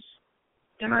headphones.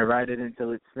 And I write it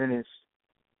until it's finished,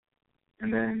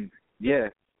 and then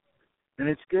and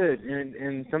it's good.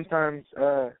 And sometimes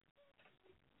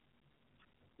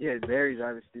it varies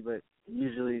obviously, but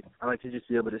usually I like to just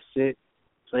be able to sit,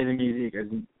 play the music as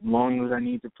long as I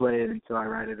need to play it until I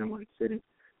write it in one sitting.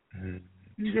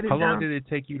 Mm-hmm. How long did it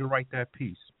take you to write that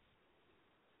piece?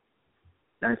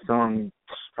 That song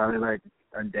probably like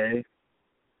a day.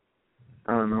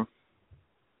 I don't know.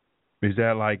 Is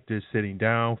that just sitting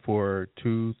down for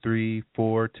 2, 3,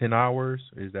 4, 10 hours?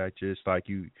 Is that just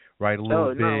you write a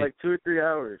little bit? No, 2 or 3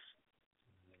 hours.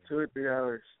 2 or 3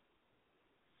 hours.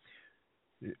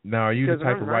 Now, are you the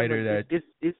type of writer that?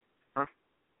 It's huh?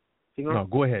 No,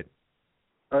 go ahead.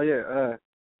 Oh yeah.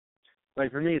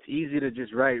 Like for me, it's easy to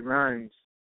just write rhymes.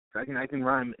 I can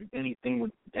rhyme anything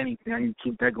with anything. I can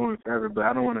keep that going forever. But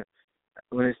I don't want to.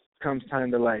 When it comes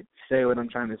time to like say what I'm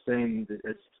trying to say in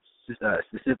a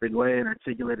specific way and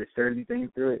articulate a certain thing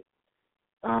through it.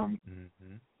 Yeah,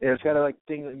 it's gotta like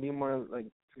be more like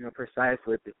precise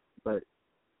with it. But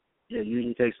yeah, it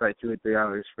usually takes like 2 or 3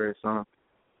 hours for a song.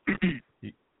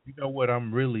 You know what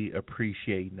I'm really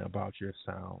appreciating about your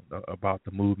sound, about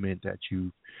the movement that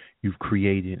you've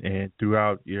created and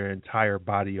throughout your entire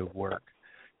body of work,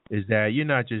 is that you're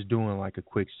not just doing like a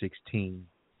quick 16,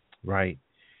 right?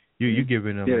 You're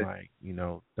giving them like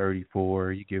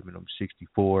 34, you're giving them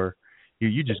 64.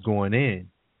 You're just going in,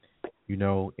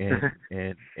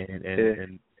 and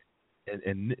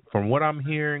from what I'm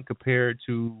hearing, compared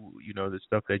to the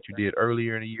stuff that you did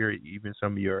earlier in the year, even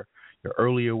some of your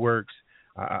earlier works,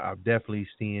 I'm definitely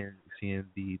seeing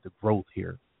the growth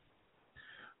here.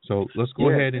 So let's go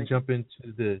ahead and jump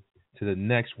into the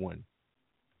next one.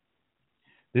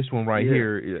 This one right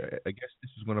here, I guess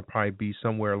this is going to probably be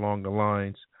somewhere along the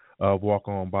lines of Walk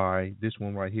On By. This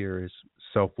one right here is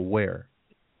Self-Aware.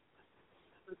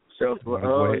 Yeah,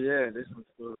 this one's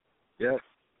cool. Yeah.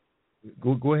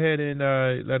 Go ahead and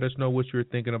let us know what you were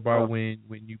thinking about when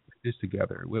you put this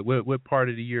together. What part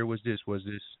of the year was this? Was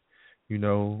this, when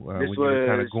you were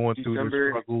kind of going through the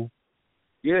struggle?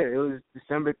 Yeah, it was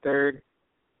December 3rd,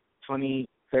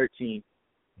 2013.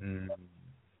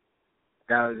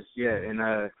 That was, and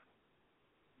I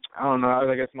don't know,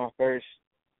 I guess my first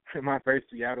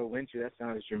Seattle winter. That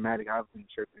sounds dramatic. I've been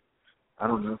tripping. I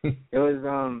don't know. It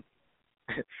was,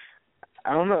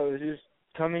 I don't know, it was just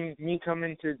coming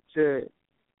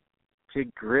to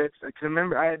grips. I can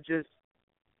remember I had just,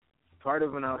 part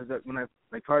of why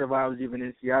I was even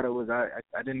in Seattle was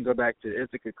I didn't go back to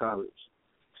Ithaca College.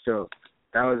 So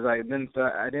that was so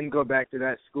I didn't go back to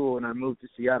that school and I moved to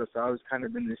Seattle. So I was kind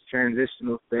of in this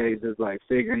transitional phase of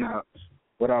figuring out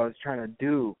what I was trying to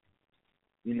do,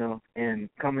 and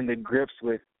coming to grips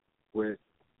with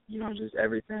just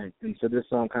everything. And so this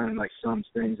song kind of sums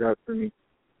things up for me.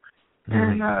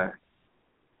 And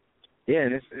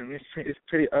and it's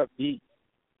pretty upbeat.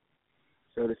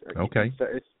 So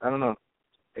it's I don't know.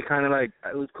 It kind of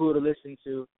it was cool to listen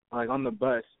to on the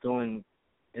bus going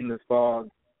in the fog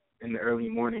in the early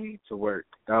morning to work.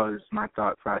 That was my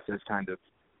thought process kind of.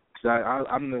 So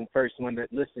I'm the first one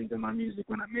that listens to my music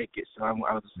when I make it. So I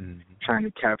was trying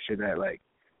to capture that,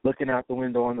 looking out the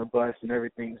window on the bus and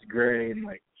everything's gray and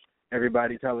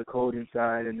everybody's hella cold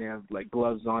inside and they have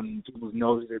gloves on and people's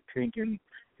noses are pink and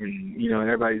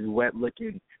everybody's wet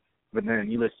looking. But then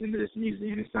you listen to this music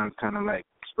and it sounds kind of like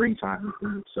springtime.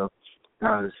 So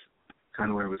that was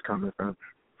kind of where it was coming from.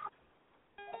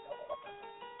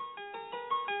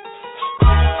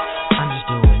 I'm just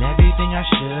doing everything I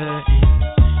shouldn't.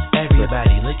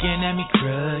 Everybody looking at me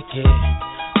crooked,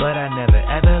 but I never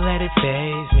ever let it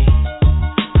faze me.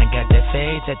 I got that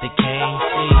fade that they can't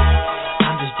see.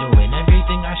 I'm just doing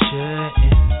everything I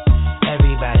shouldn't.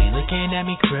 Everybody looking at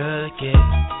me crooked,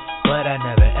 but I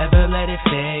never ever let it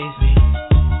faze me.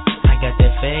 I got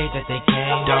that fade that they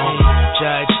can't see. Don't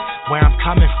judge where I'm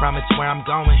coming from, it's where I'm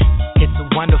going. It's a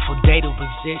wonderful day to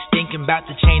exist. Thinking about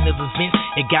the chain of events,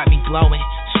 it got me glowing,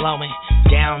 slowing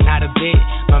down not a bit.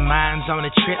 My mind's on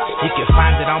a trip. You can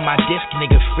find it on my disc,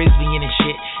 nigga, frisbeeing and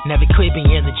shit. Never quit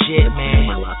being legit,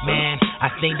 man. Man, I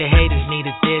think the haters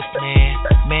needed this, man.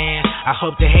 Man, I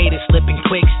hope the haters slip in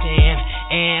quicksand.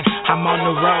 And I'm on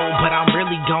the road, but I'm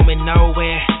really going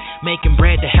nowhere. Making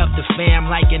bread to help the fam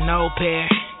like an au pair.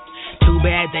 Too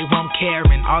bad they won't care,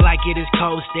 and all I get is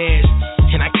cold stares.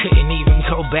 And I couldn't even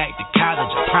go back to college.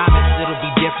 I promise it'll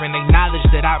be different. Acknowledge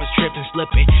that I was tripping,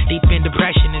 slipping deep in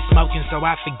depression and smoking, so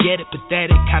I forget it.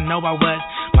 Pathetic, I know I was.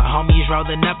 My homies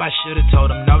rolling up, I should've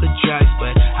told them no to drugs,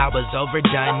 but I was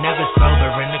overdone, never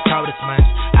sober in the coldest months.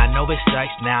 I know it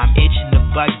sucks, now I'm itching the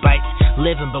bug bites.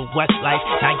 Living, but what's life?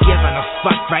 Not giving a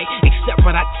fuck, right? Except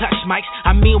when I touch mics,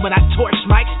 I mean when I torch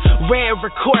mics. Rare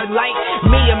record light,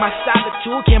 me and my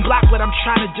solitude can't block what I'm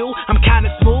trying to do. I'm kinda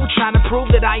smooth, trying to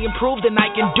prove that I improved and I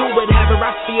can do whatever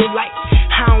I feel like.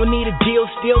 I don't need a deal,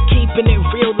 still keeping it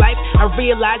real life. I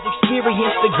realize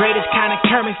experience the greatest kind of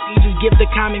currency. Just give the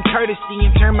common courtesy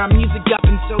and turn my music up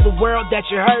and show the world that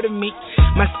you heard of me.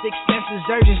 My sixth sense is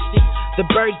urgency, the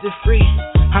birds are free.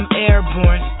 I'm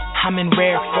airborne, I'm in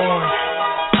rare form.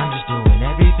 I'm just doing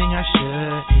everything I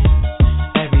shouldn't.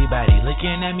 Everybody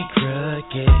looking at me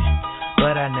crooked,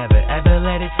 but I never ever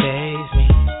let it faze me.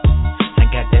 I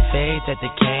got that fade that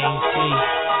they can't see.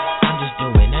 I'm just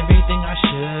doing everything I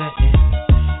should. shouldn't.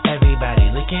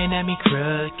 Everybody looking at me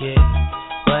crooked,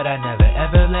 but I never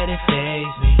ever let it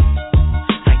faze me.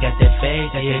 I got that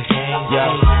faith that you can't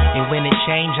see. And when it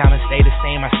change, I'ma stay the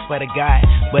same, I swear to God.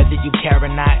 Whether you care or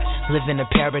not, live in a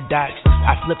paradox.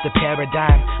 I flip the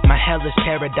paradigm, my hell is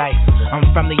paradise. I'm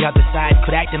from the other side,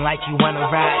 quit acting like you wanna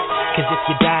ride. Cause if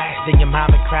you die, then your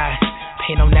mama cry.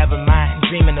 Pain, oh never mind,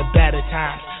 dreaming of better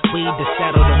times. Weed to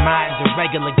settle the minds of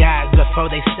regular guys before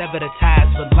they sever the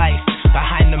ties with life.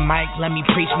 Behind the mic, let me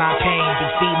preach my pain,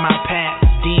 defeat my past.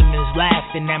 Demons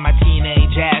laughing at my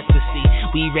teenage ass to see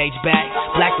we rage back.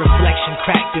 Black reflection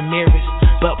cracked the mirrors,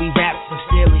 but we rap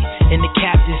sincerely. And the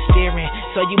captain's steering,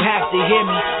 so you have to hear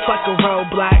me. Fuck a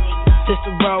roadblock, this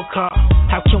a roll call.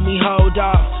 How can we hold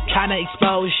off? Trying to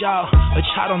expose y'all, but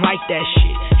y'all don't like that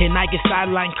shit. And I get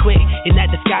sidelined quick, and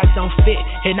that disguise don't fit.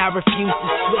 And I refuse to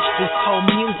switch this whole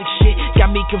music shit.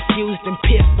 Got me confused and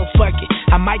pissed, so fuck it.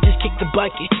 I might just kick the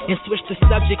bucket and switch the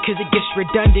subject, cause it gets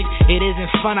redundant. It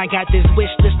isn't fun, I got this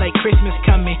wish list like Christmas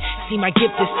coming. See my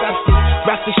gift is substance,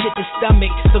 rough as shit to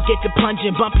stomach. So get the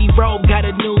plunging, bumpy robe, got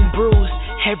a new bruise.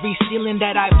 Every ceiling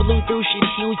that I blew through should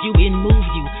heal you and move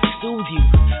you, soothe you.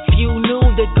 Few knew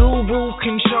the guru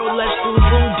control us through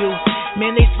voodoo.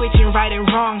 Man, they switching right and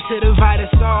wrong to divide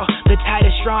us all. The tide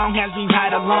is strong as we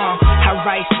ride along. I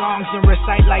write songs and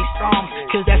recite like psalms,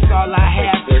 cause that's all I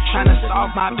have. Trying to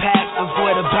solve my past,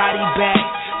 avoid a body bag.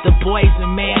 The boy's a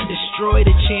man, destroy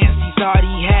the chance he thought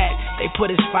he had. They put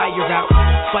his fire out,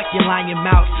 fuck your lying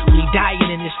mouth. We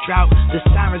dying in this drought, the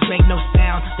sirens make no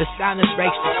sound. The silence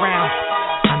breaks the ground.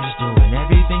 I'm just doing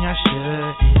everything I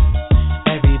should.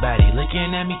 Everybody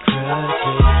looking at me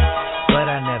crooked,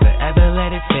 but I never ever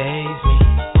let it faze me.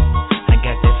 I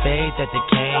got that faith that they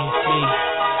can't see.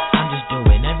 I'm just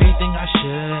doing everything I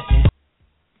should.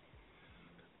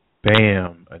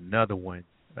 Bam, another one.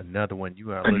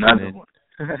 You are listening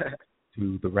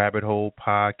to the Rabbit Hole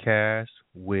Podcast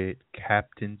with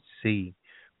Captaincy.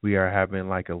 We are having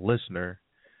like a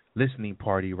listening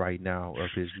party right now of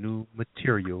his new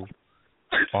material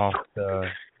off the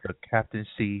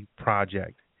Captaincy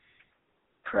Project.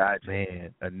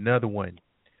 Man, another one.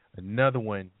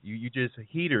 You just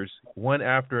heaters one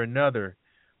after another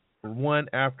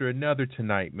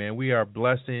tonight, man. We are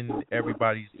blessing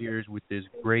everybody's ears with this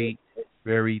great,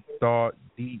 very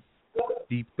deep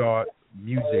thought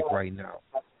music right now.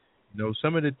 You know,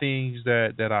 some of the things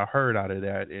that I heard out of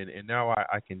that, and now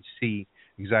I can see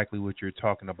exactly what you're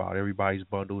talking about. Everybody's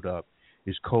bundled up.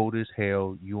 It's cold as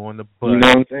hell. You on the bus. You know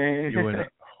what I'm saying? You're in a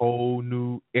whole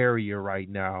new area right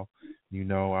now. You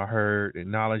know, I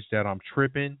acknowledge that I'm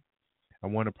tripping. I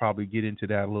want to probably get into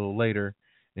that a little later.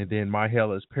 And then My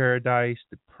Hell is Paradise,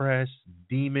 Depressed,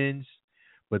 Demons.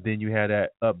 But then you had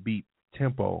that upbeat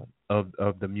tempo of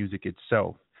the music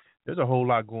itself. There's a whole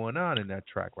lot going on in that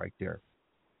track right there.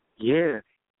 Yeah.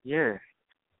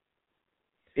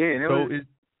 And I don't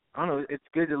know, it's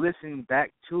good to listen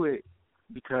back to it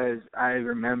because I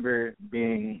remember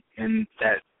being in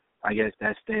that, I guess,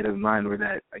 that state of mind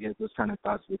where those kind of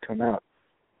thoughts would come out.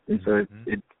 And so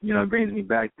it brings me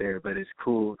back there, but it's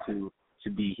cool to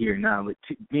be here now,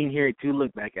 being here to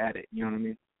look back at it, you know what I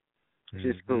mean? It's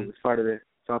just cool. It's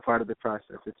all part of the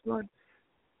process. It's fun.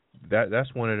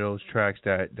 That's one of those tracks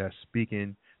that's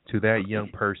speaking to that young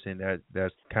person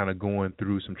that's kind of going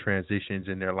through some transitions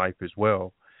in their life as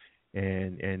well,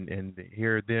 and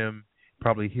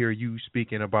hear you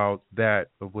speaking about that,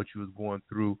 of what you was going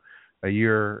through a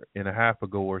year and a half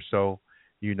ago or so.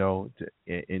 You know,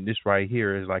 and this right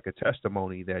here is like a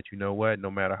testimony that, you know what,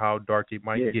 no matter how dark it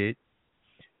might get,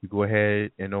 you go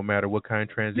ahead and no matter what kind of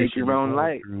transition make your own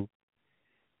light. Through,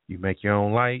 you make your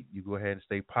own light. You go ahead and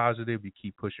stay positive. You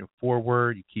keep pushing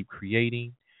forward. You keep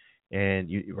creating. And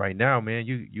you right now, man,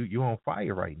 you're on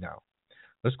fire right now.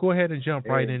 Let's go ahead and jump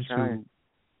right into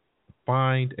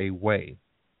Find a Way.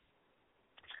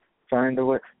 Find a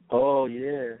Way. Oh,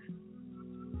 yeah.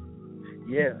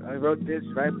 Yeah, I wrote this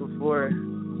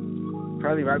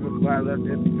probably right before I left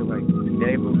Ithaca, like the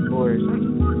day before or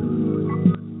something.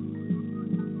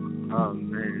 Oh,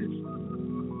 man.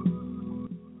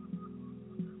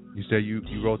 You said you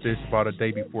wrote this about a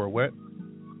day before what?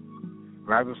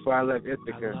 Right before I left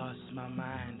Ithaca. I lost my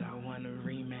mind, I want a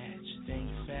rematch, think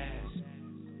fast.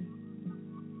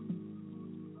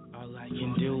 All I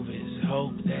can do is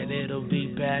hope that it'll be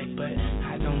back, but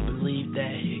I don't believe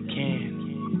that it can.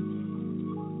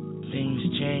 Things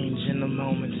change in a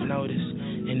moment's notice,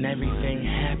 and everything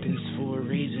happens for a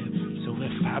reason. So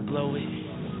if I blow it,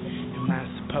 am I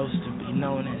supposed to be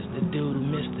known as the dude who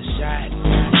missed the shot?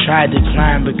 Tried to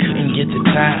climb but couldn't get the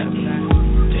top.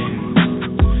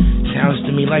 Damn. Sounds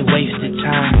to me like wasted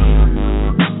time.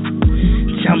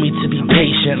 Tell me to be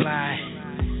patient, lie.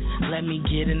 Let me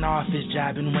get an office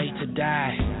job and wait to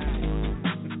die.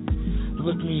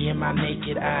 Look me in my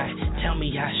naked eye. Tell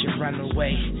me I should run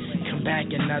away. Come back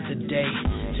another day.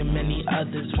 Too many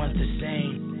others want the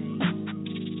same.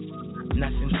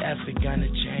 Nothing's ever gonna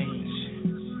change.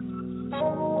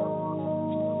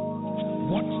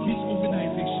 What this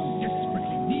organization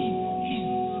desperately needs is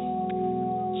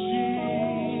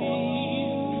change.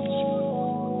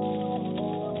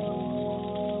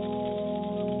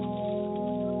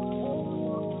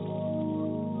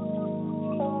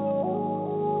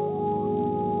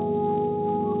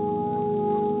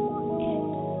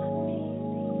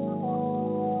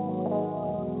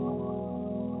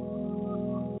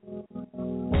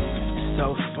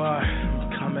 So far,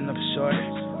 coming up short.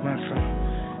 Went from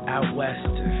out west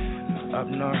to up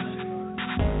north,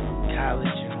 college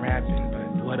and rapping,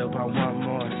 but what if I want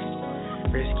more?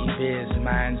 Risky biz,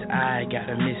 mind's eye, got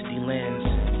a misty lens,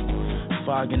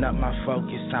 fogging up my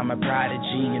focus. I'm a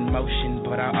prodigy in motion,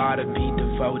 but I ought to be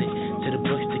devoted to the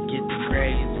books to get the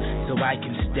grades, so I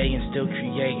can stay and still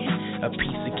create a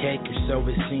piece of cake, or so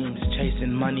it seems.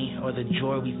 Chasing money or the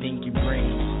joy we think it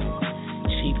brings.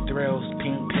 Cheap thrills,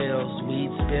 pink pills, weed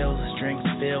spills, drinks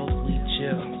filled, we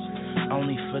chill.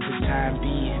 Only for the time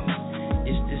being.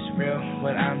 Is this real,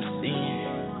 what I'm seeing?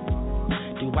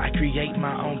 Do I create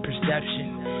my own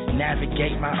perception?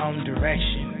 Navigate my own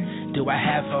direction? Do I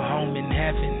have a home in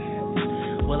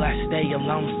heaven? Will I stay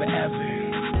alone forever?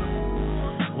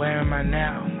 Where am I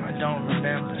now? I don't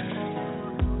remember.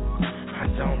 I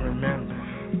don't remember.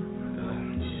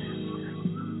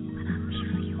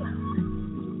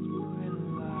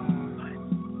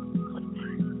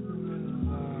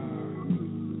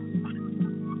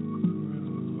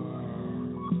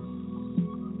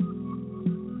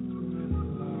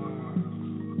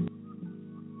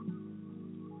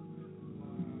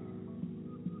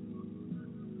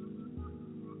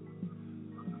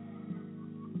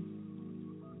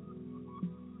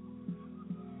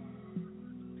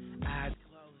 Eyes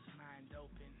closed, mind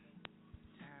open,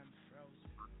 time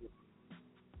frozen.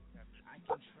 I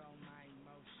control my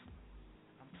emotion.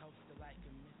 I'm posted like a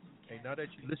missing cat. Hey, now that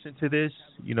you listen to this,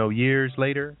 years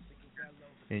later,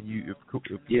 and of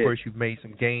course you've made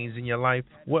some gains in your life,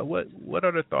 what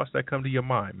are the thoughts that come to your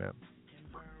mind, man?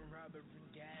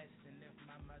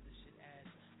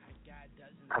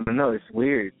 I don't know, it's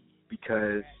weird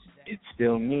because it's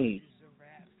still me.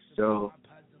 So,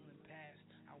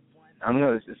 I don't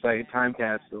know, it's like a time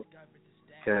capsule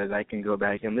because I can go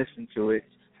back and listen to it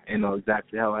and know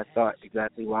exactly how I thought,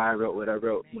 exactly why I wrote what I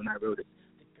wrote when I wrote it.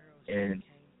 And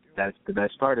that's the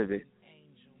best part of it.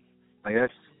 I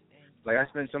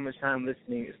spend so much time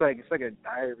listening. It's like a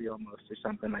diary almost or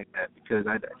something like that because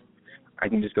I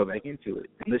can just go back into it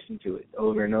and listen to it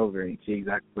over and over and see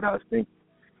exactly what I was thinking.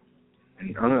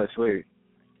 And I don't know, it's weird.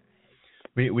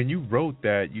 When you wrote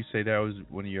that, you say that was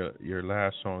one of your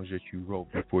last songs that you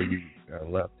wrote before you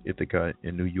left Ithaca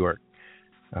in New York.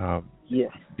 Yeah.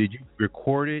 Did you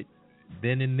record it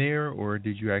then and there, or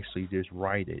did you actually just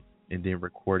write it and then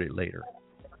record it later?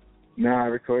 No, I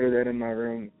recorded that in my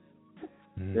room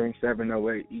during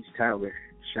 708 East Tower.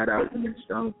 Shout out to Miss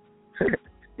Stone.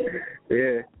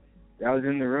 Yeah, that was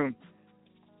in the room.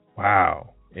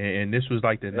 Wow. And this was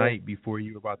like the night before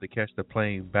you were about to catch the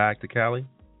plane back to Cali?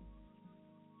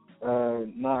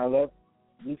 No, I left.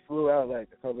 We flew out like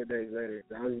a couple of days later.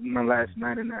 That was my last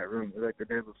night in that room. It was like the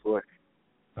day before.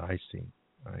 I see.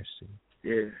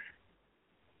 Yeah.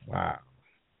 Wow.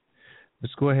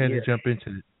 Let's go ahead and jump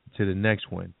into the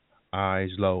next one. Eyes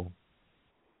Low.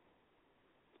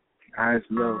 Eyes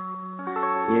Low.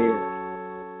 Yeah.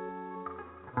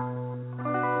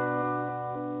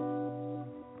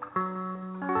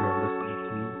 You're listening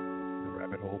to the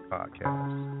Rabbit Hole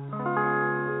Podcast.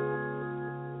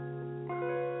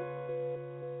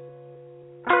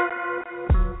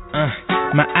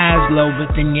 My eyes low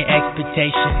within your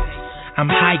expectations. I'm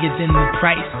higher than the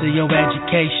price of your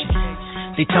education.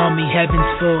 They told me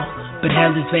heaven's full, but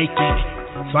hell is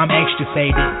vacant. So I'm extra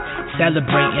faded,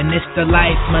 celebrating. It's the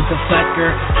life, motherfucker.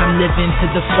 I'm living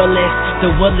to the fullest.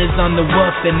 The wool is on the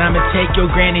wolf, and I'ma take your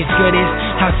granny's goodies.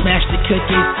 I'll smash the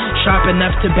cookies, sharp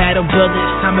enough to battle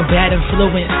bullets. I'm a bad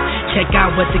influence. Check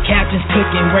out what the captain's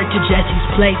cooking. Work to Jesse's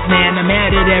place, man. I'm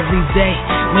at it every day.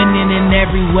 Winning in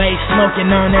every way.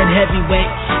 Smoking on that heavyweight.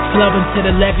 Flowing to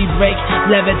the levee break.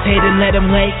 Levitate and let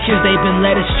them lay. Cause they've been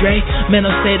led astray.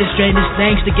 Mental state of strangest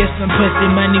things to get some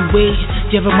pussy money weed.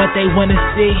 Give them what they wanna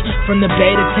see. From the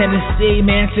Bay to Tennessee.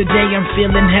 Man, today I'm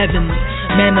feeling heavenly.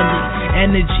 Mentally,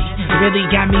 energy really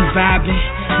got me vibing.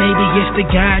 Maybe it's the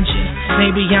ganja.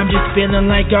 Maybe I'm just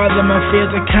feeling like all of my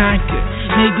fears are conquered.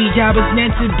 Maybe I was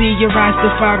meant to be a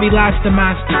Rastafari lobster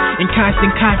monster in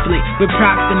constant conflict with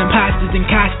props and imposters in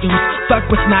costumes. Fuck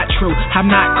what's not true,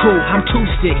 I'm not cool, I'm too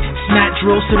sick. Snot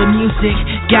drool, so the music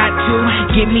got to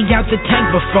get me out the tank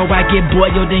before I get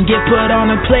boiled and get put on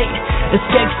a plate. The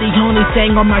sexy only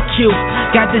sang on my cue.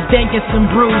 Got this dank and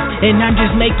some brews, and I'm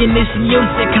just making this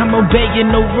music. I'm obeying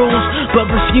no rules,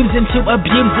 but refusing to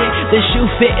abuse it. The shoe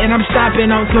fit and I'm stomping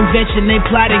on convention. They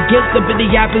plot against it, but the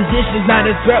opposition's not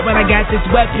a threat when I got this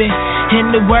weapon.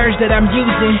 And the words that I'm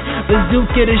using,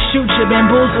 bazooka to shoot ya,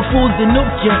 bamboozle fools to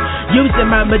nuke ya. Using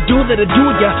my medulla to do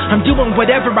ya. I'm doing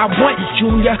whatever I want,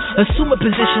 Junior. Assume a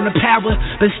position of power,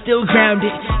 but still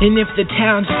grounded. And if the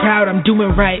town's proud, I'm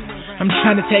doing right. I'm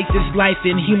trying to take this life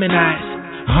and humanize,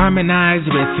 harmonize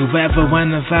with whoever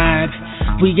wanna vibe.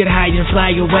 We get high and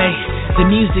fly away. The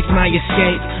music's my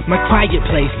escape, my quiet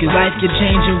place, cause life can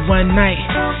change in one night.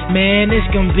 Man, it's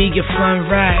gonna be a fun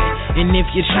ride. And if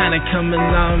you're trying to come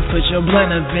along, put your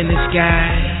blunt up in the sky.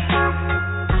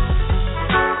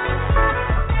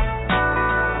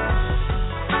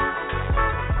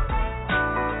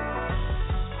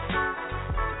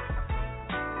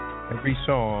 Every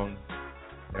song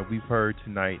that we've heard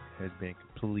tonight has been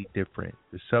completely different.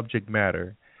 The subject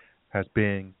matter has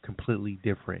been completely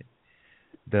different.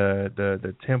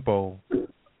 The tempo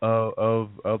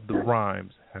of the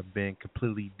rhymes have been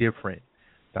completely different.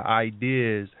 The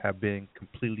ideas have been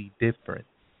completely different.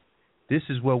 This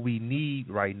is what we need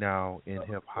right now in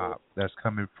hip hop. That's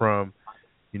coming from,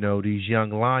 these young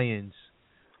lions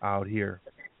out here.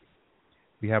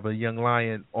 We have a young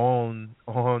lion on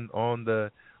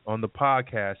the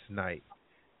podcast tonight.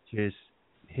 Just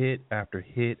hit after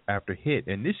hit after hit,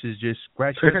 and this is just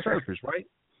scratching the surface, right?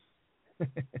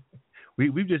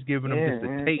 We've just given them just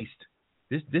a taste.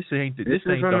 This ain't the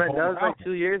whole that was like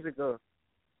 2 years ago.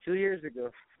 2 years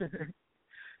ago.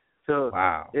 So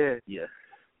wow. Yeah.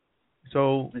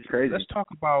 So it's crazy. Let's talk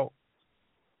about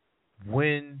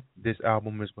when this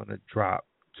album is going to drop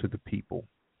to the people.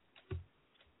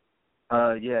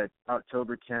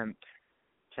 October 10th,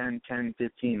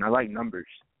 10/10/15. I like numbers.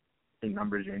 I think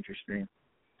numbers are interesting.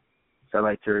 So I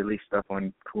like to release stuff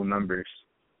on cool numbers.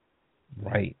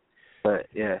 Right. But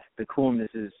yeah, the coolness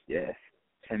is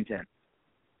 10/10.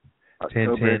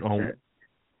 10/10 on.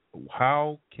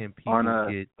 How can people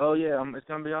get? Oh yeah, it's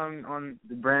gonna be on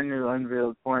the brand new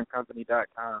unveiled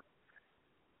foreigncompany.com.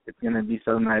 It's gonna be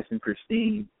so nice and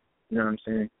pristine. You know what I'm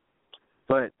saying?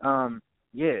 But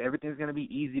everything's gonna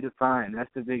be easy to find.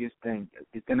 That's the biggest thing.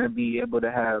 It's gonna be able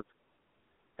to have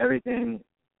everything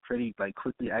pretty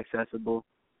quickly accessible,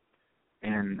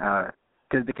 and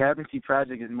because the Captaincy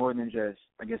Project is more than just,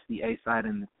 I guess, the A side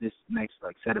and this next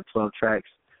set of 12 tracks.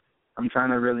 I'm trying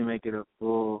to really make it a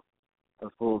full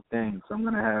thing. So I'm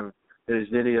gonna have, there's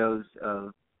videos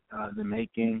of the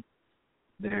making.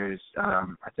 There's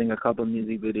I think a couple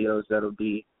music videos that'll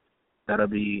be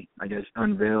I guess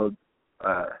unveiled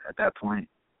at that point.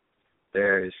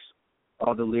 There's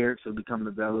all the lyrics will become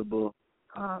available.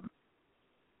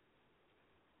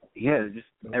 Just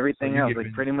everything else,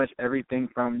 pretty much everything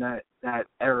from that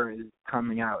era is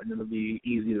coming out, and it'll be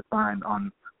easy to find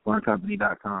on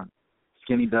foreigncompany.com.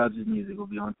 Skinny Dubs' music will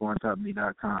be on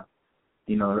foreigncompany.com.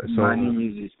 My new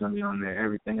music is going to be on there.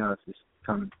 Everything else is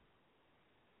coming.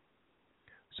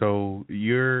 So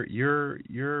you're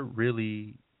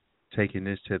really taking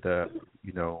this to the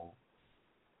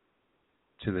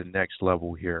to the next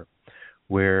level here,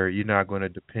 where you're not going to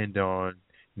depend on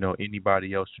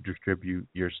anybody else to distribute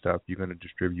your stuff. You're going to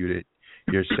distribute it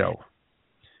yourself.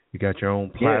 You got your own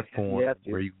platform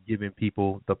where you're giving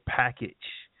people the package.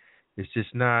 It's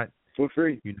just not for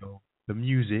free. The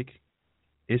music.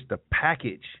 It's the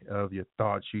package of your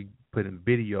thoughts you put in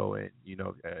video, and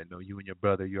I know you and your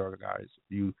brother,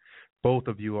 both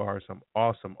of you are some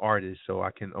awesome artists. So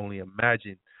I can only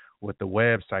imagine what the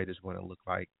website is going to look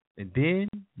like. And then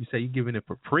you say you're giving it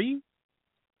for free?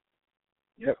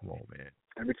 Yep. Come on, man.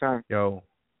 Every time. Yo,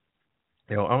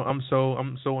 I'm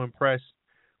so impressed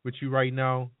with you right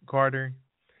now, Carter.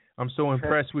 I'm so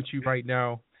impressed with you right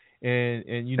now, and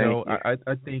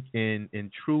I think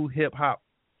in true hip hop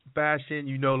fashion,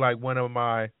 one of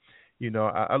my,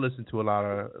 I listen to a lot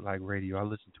of radio. I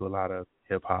listen to a lot of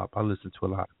hip hop. I listen to a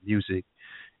lot of music,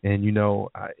 and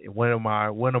one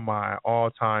of my all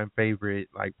time favorite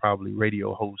probably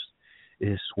radio hosts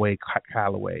is Sway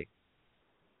Calloway.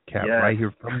 Right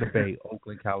here from the Bay,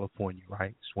 Oakland, California,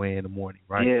 right? Sway in the morning,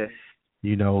 right? Yeah.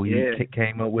 He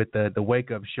came up with the Wake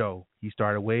Up Show. He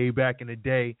started way back in the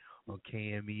day on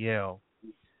KMEL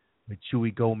with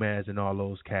Chewy Gomez and all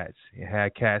those cats. It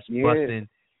had cats busting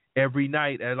every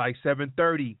night at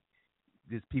 7:30.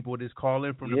 there's people just call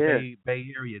in from the Bay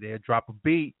Area. They'll drop a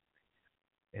beat,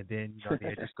 and then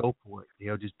they'll just go for it.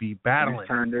 They'll just be battling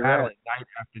night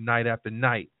after night after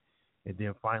night, and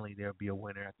then finally there'll be a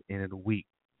winner at the end of the week.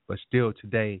 But still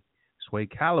today, Sway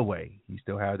Calloway, he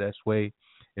still has that sway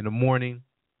in the morning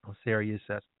on Sirius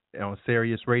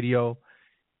Radio,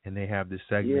 and they have this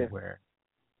segment where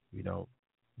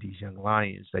these young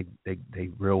lions, they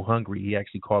real hungry. He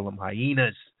actually called them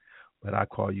hyenas, but I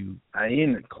call you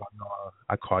hyenas.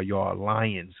 I call y'all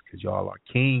lions because y'all are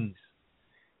kings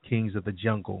of the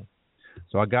jungle.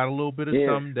 So I got a little bit of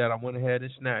something that I went ahead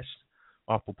and snatched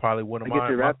off of probably one of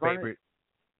my favorite.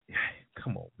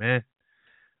 Come on, man.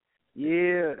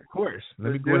 Yeah, of course.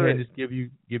 Let me go ahead and just give you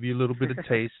a little bit of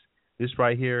taste. This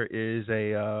right here is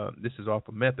this is off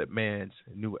of Method Man's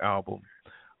new album,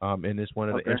 and it's one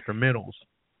of the instrumentals.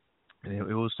 And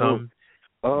it was something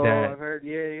that I've heard.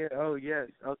 Oh, yes.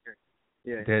 Okay.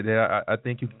 Yeah. That I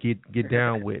think you can get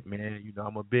down with, man.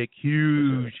 I'm a big,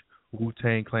 huge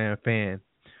Wu-Tang Clan fan,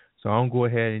 so I'm gonna go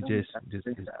ahead and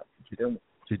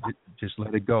just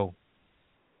let it go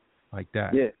like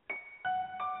that. Yeah.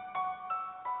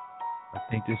 I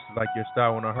think this is like your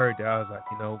style. When I heard that, I was like,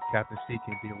 Captain C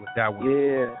can deal with that one.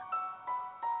 Yeah.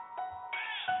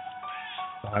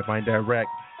 So I find that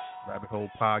Rabbit Hole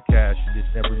Podcast. You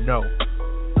just never know.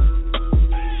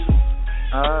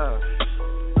 All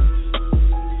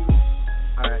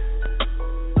right.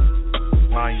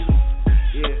 Lion.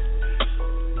 Yeah.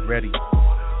 Ready.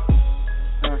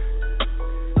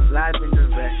 Live in the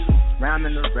wreck, rhyme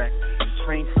in the wreck.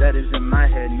 Train setters in my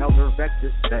head, no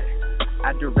director's set.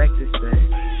 I direct this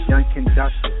thing, young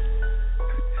conductor.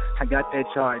 I got that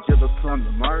charge of a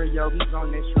plumber. Mario, he's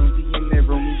on this room, he in that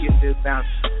room, he gets this bounce.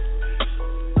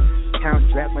 Count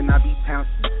trap when I be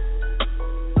pouncing.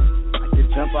 I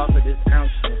can jump off of this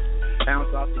ounce,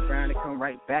 bounce off the ground and come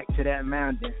right back to that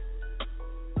mountain.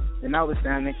 And I was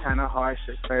sounding kinda harsh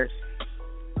at first,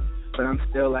 but I'm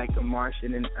still like a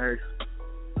Martian in Earth.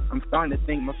 I'm starting to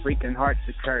think my freaking heart's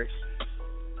a curse.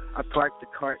 I parked the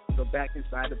cart, go back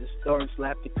inside of the store and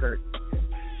slap the curtain.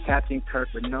 Captain Kirk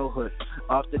with no hood.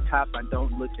 Off the top, I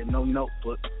don't look at no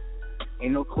notebook.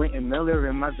 Ain't no Quentin Miller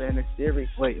in my Venice series.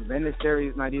 Wait, Venice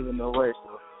series not even the worst,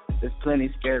 though. It's plenty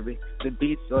scary. The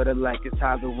beat's sort of like it's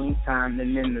Halloween time,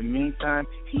 and in the meantime,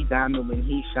 he diamond when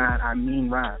he shine. I mean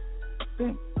rhyme.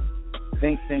 Think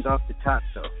off the top,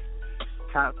 though.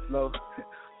 Top flow,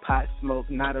 pot smoke,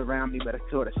 not around me, but I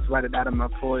sort of sweated out of my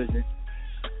poison.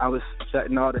 I was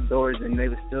shutting all the doors and they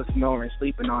were still snoring,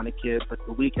 sleeping on the kid. But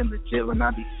the weekend legit when I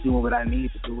be doing what I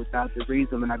need to do without the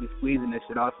reason, when I be squeezing this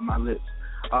shit off of my lips.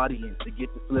 Audience to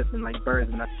get to flipping like birds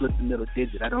when I flip the middle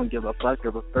digit. I don't give a fuck or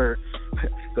a fur.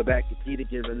 Go back to P to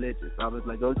get religious. I was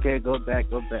like, okay, go back.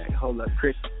 Hold up,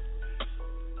 Chris.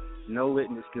 No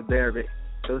witness could bear it.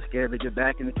 So scared to get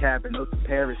back in the cabin, no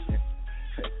comparison.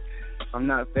 I'm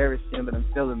not Pharisee, but I'm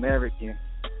still American.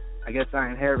 I guess I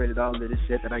inherited all of this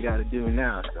shit that I gotta do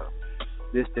now, so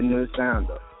this the new sound,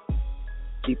 though.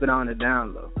 Keep it on the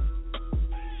down low.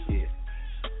 Yeah.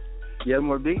 You have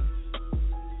more beats?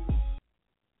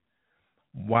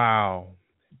 Wow.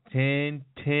 10,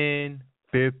 10,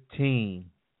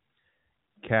 15.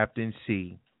 Captain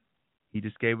C. He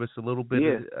just gave us a little bit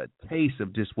of a taste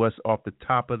of just what's off the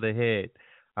top of the head.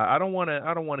 I don't want to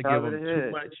give him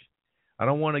too much. I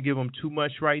don't want to give him too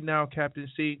much right now, Captain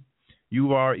C.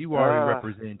 You already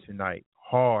represent tonight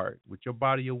hard with your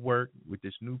body of work, with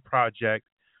this new project,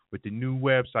 with the new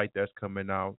website that's coming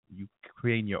out. You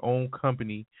creating your own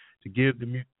company to give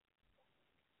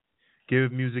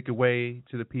music away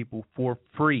to the people for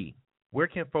free. Where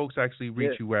can folks actually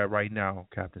reach you at right now,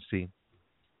 Captain C?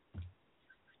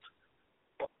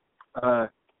 Man,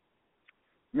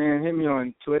 hit me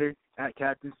on Twitter at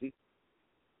Captaincy,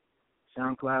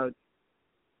 SoundCloud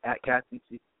at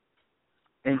Captaincy,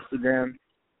 Instagram.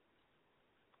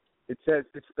 It says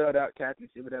it's spelled out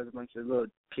Captaincy, but there's a bunch of little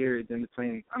periods in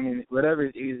between. I mean, whatever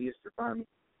is easiest to find me.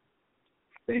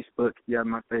 Facebook,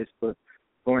 my Facebook.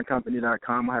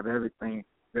 ForeignCompany.com. I'll have everything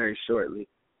very shortly.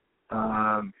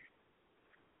 My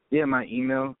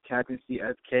email,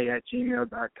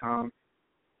 captaincfk@gmail.com.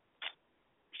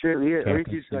 Sure, or you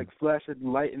just like flash a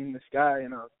light in the sky,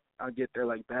 and I'll get there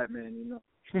like Batman,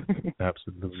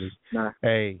 Absolutely. Nah.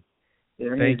 Hey,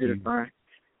 thank you.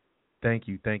 Thank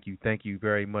you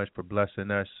very much for blessing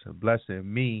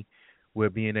me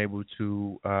with being able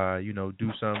to,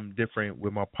 do something different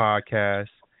with my podcast.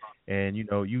 And you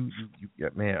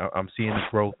man, I'm seeing the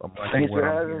growth. I'm liking Thanks what for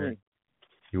I'm having hearing. me.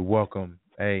 You're welcome.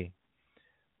 Hey,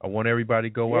 I want everybody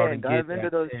to go out and dive get into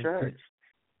those tracks.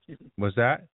 What's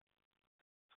that?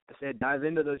 I said dive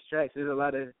into those tracks. There's a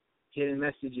lot of hidden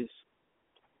messages.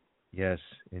 Yes,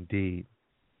 indeed.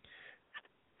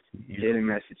 Getting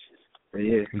messages. But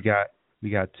yeah, We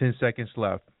got 10 seconds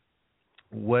left.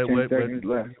 10 seconds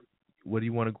left. What do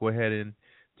you want to go ahead and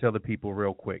tell the people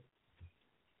real quick?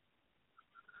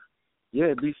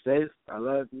 Yeah, be safe. I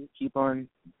love you. Keep on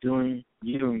doing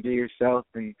you and be yourself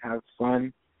and have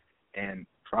fun and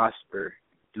prosper.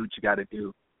 Do what you got to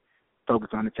do. Focus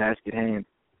on the task at hand.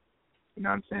 You know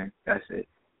what I'm saying? That's it.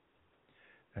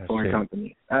 That's Foreign it.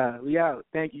 company. We out.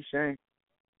 Thank you, Shane.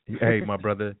 Hey, my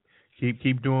brother,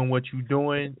 keep doing what you're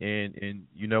doing, and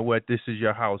you know what? This is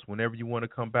your house. Whenever you want to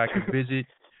come back and visit,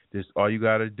 this all you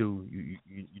got to do.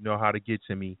 You know how to get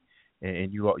to me,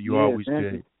 and you always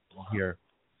good here.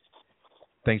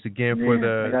 Thanks again for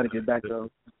I got to get back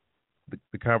though.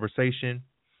 The conversation,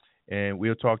 and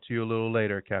we'll talk to you a little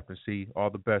later, Captain C. All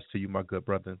the best to you, my good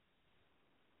brother.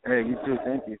 Hey, you too.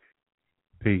 Thank you.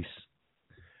 Peace.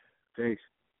 Peace.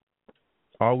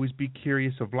 Always be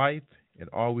curious of life, and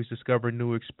always discover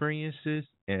new experiences,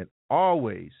 and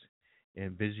always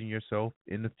envision yourself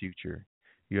in the future.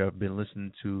 You have been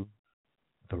listening to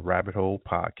the Rabbit Hole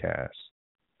Podcast.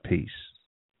 Peace.